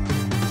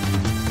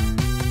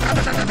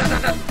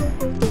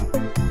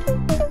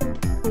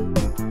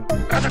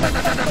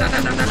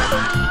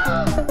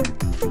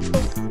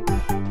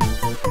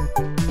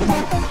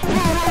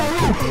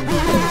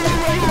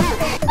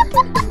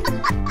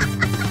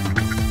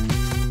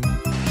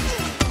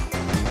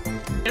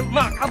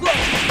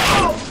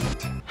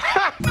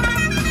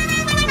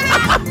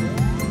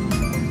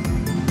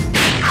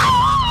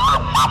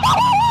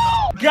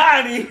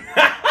 Got it.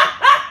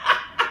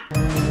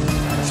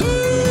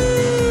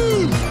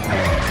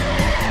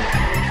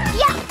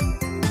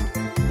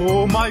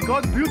 Oh my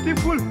god,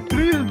 beautiful.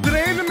 Please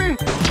drain me.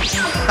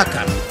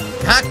 هاكر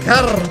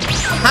هاكر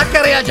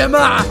هاكر يا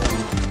جماعة.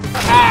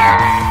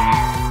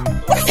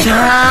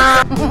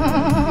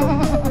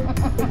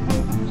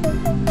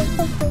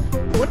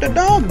 What the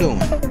dog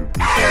doing?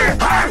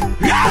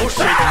 Oh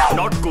shit,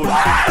 not good.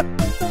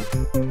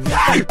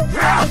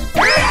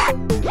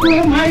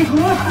 Oh my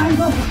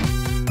god,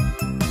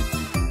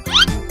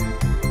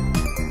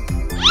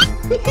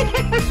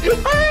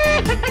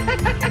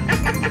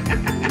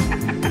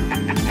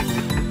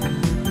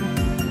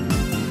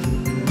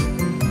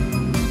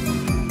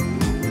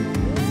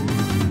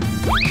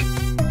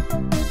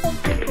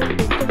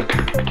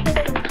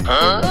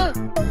 Huh?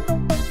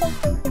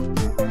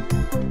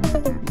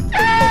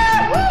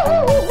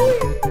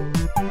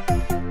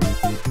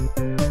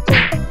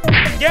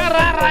 Get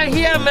out right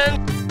here, man.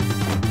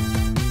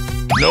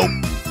 Nope.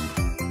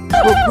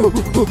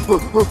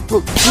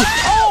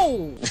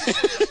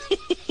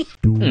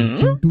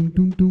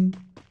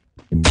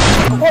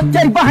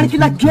 Cari bahan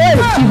kita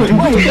kiri.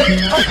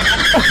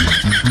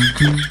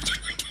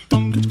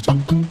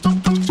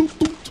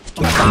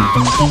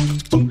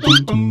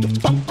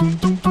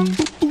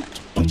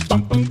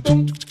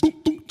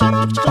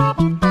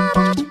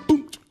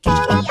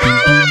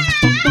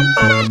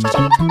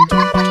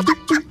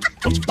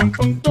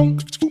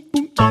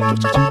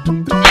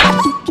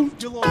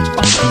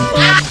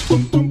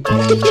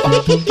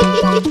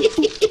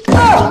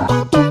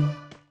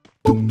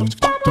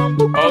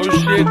 Oh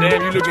shit,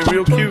 damn, you looking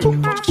real cute.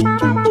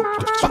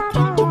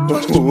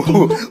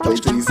 Wait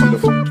till you see the.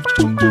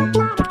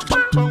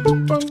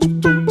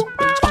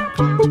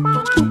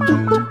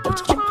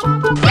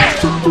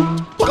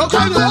 Go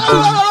crazy.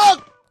 Oh,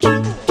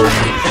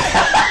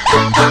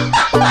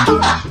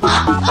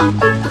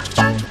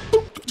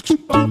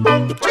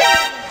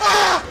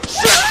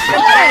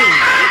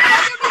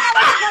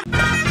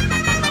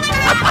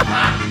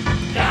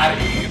 Got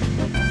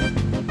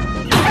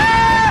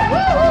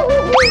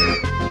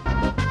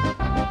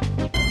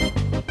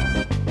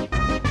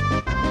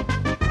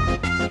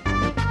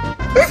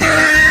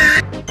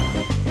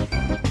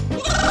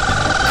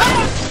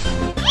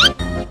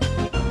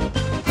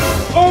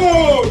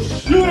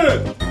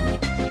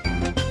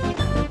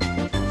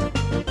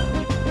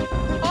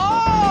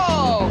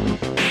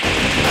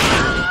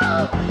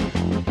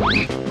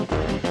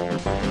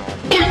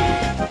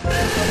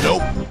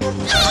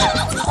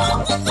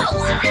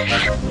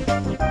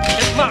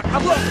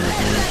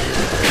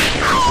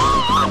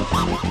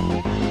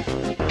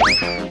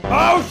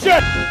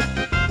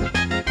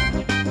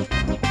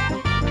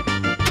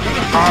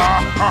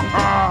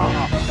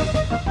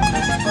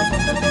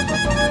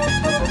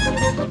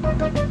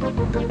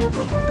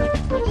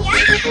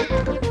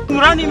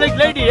Running like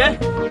lady, eh?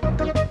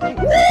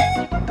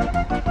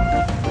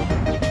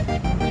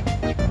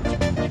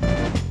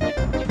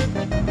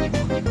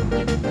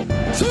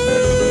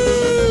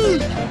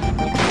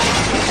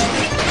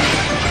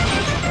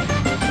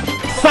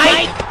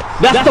 Fight!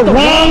 That's the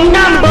wrong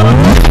number!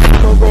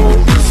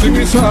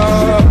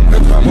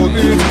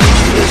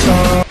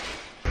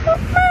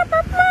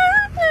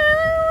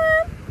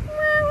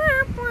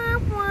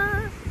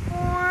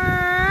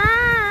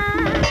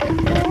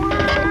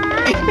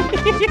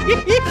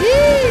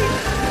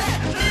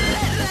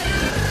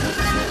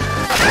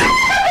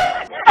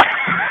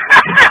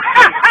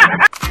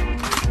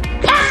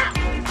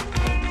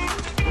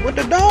 What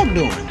the dog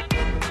doing?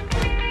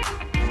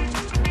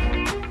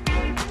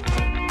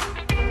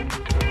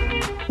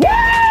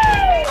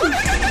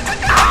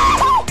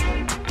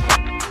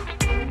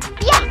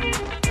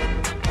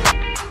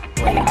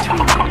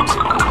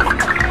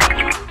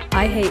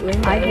 I hate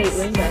windows. I hate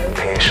windows.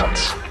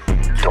 Patience.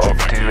 Don't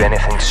do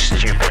anything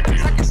stupid.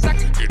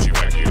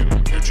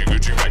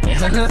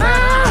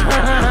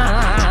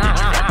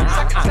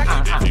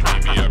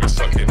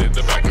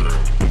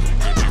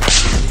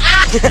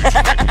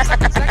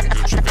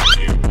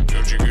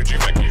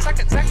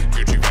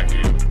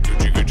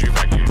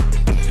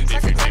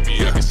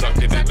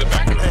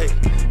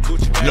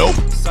 Nope.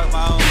 Suck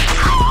my own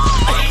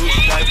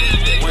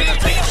when I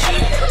take a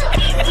shit.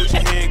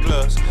 Gucci hand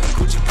gloves,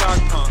 Gucci cock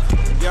pump.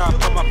 Yeah, I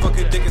put my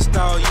fucking dick in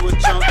style, you a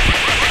chump.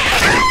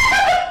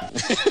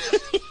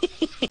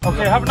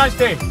 Okay, have a nice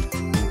day.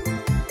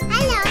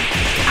 Hello.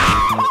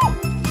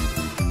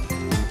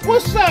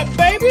 What's up,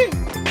 baby?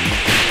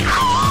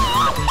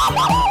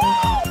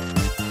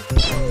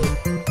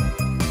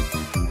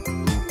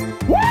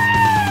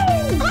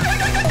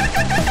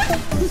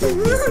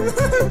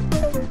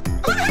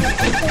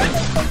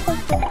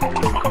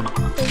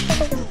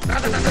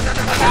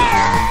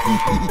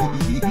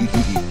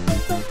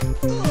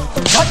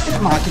 What is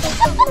market?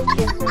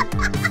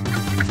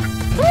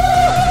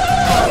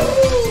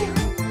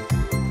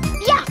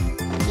 Yeah,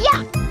 yeah,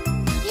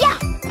 yeah, yeah,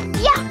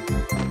 yeah,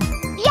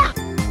 yeah.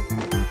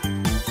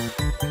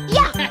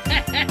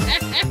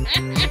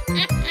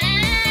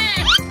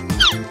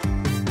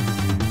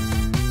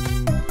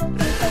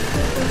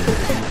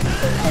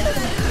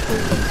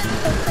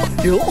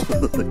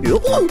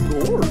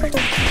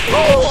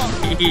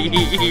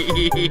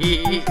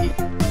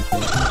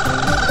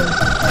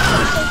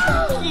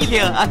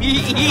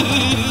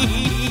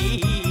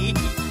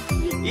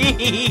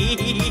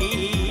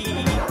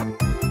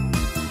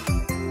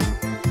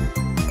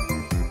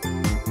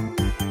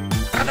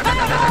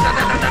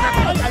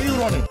 Are you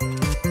running?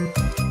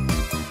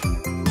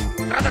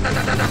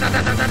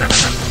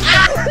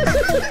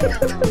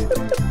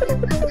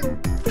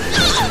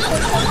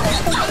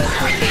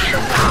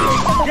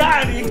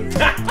 Got him.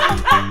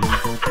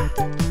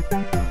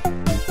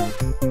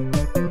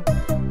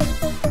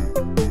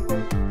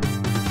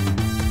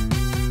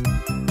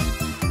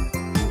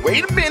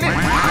 Wait a minute.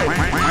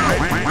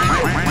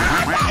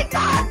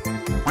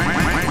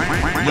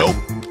 Nope.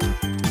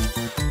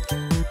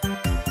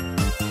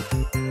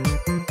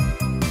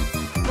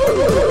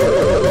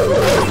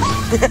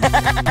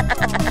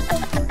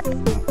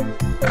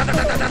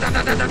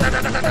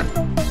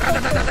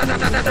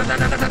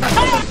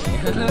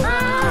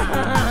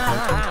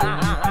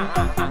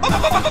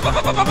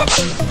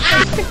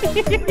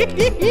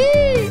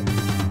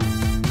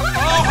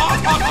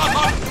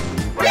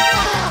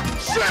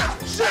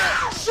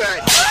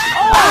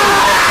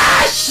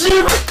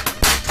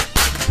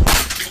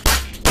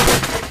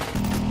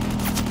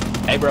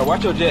 Hey, bro,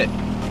 watch your jet.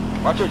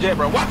 Watch your jet,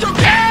 bro. Watch your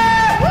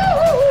jet!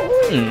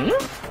 Mm-hmm.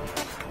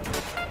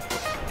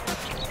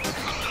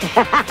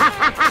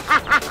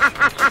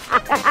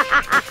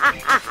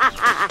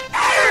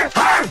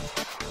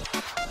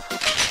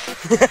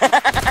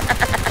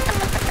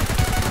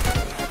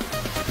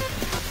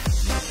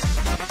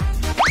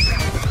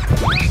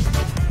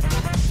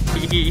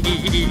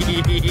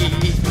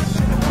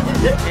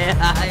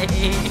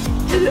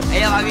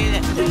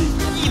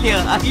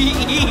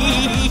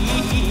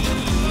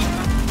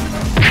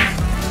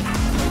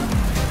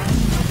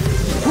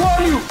 Who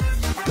are you?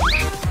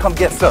 Come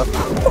get some.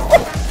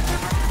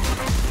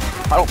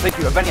 I don't think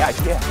you have any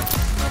idea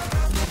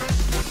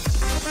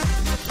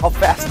how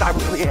fast I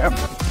really am.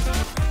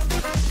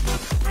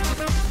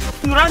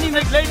 Running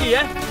like lady,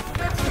 eh?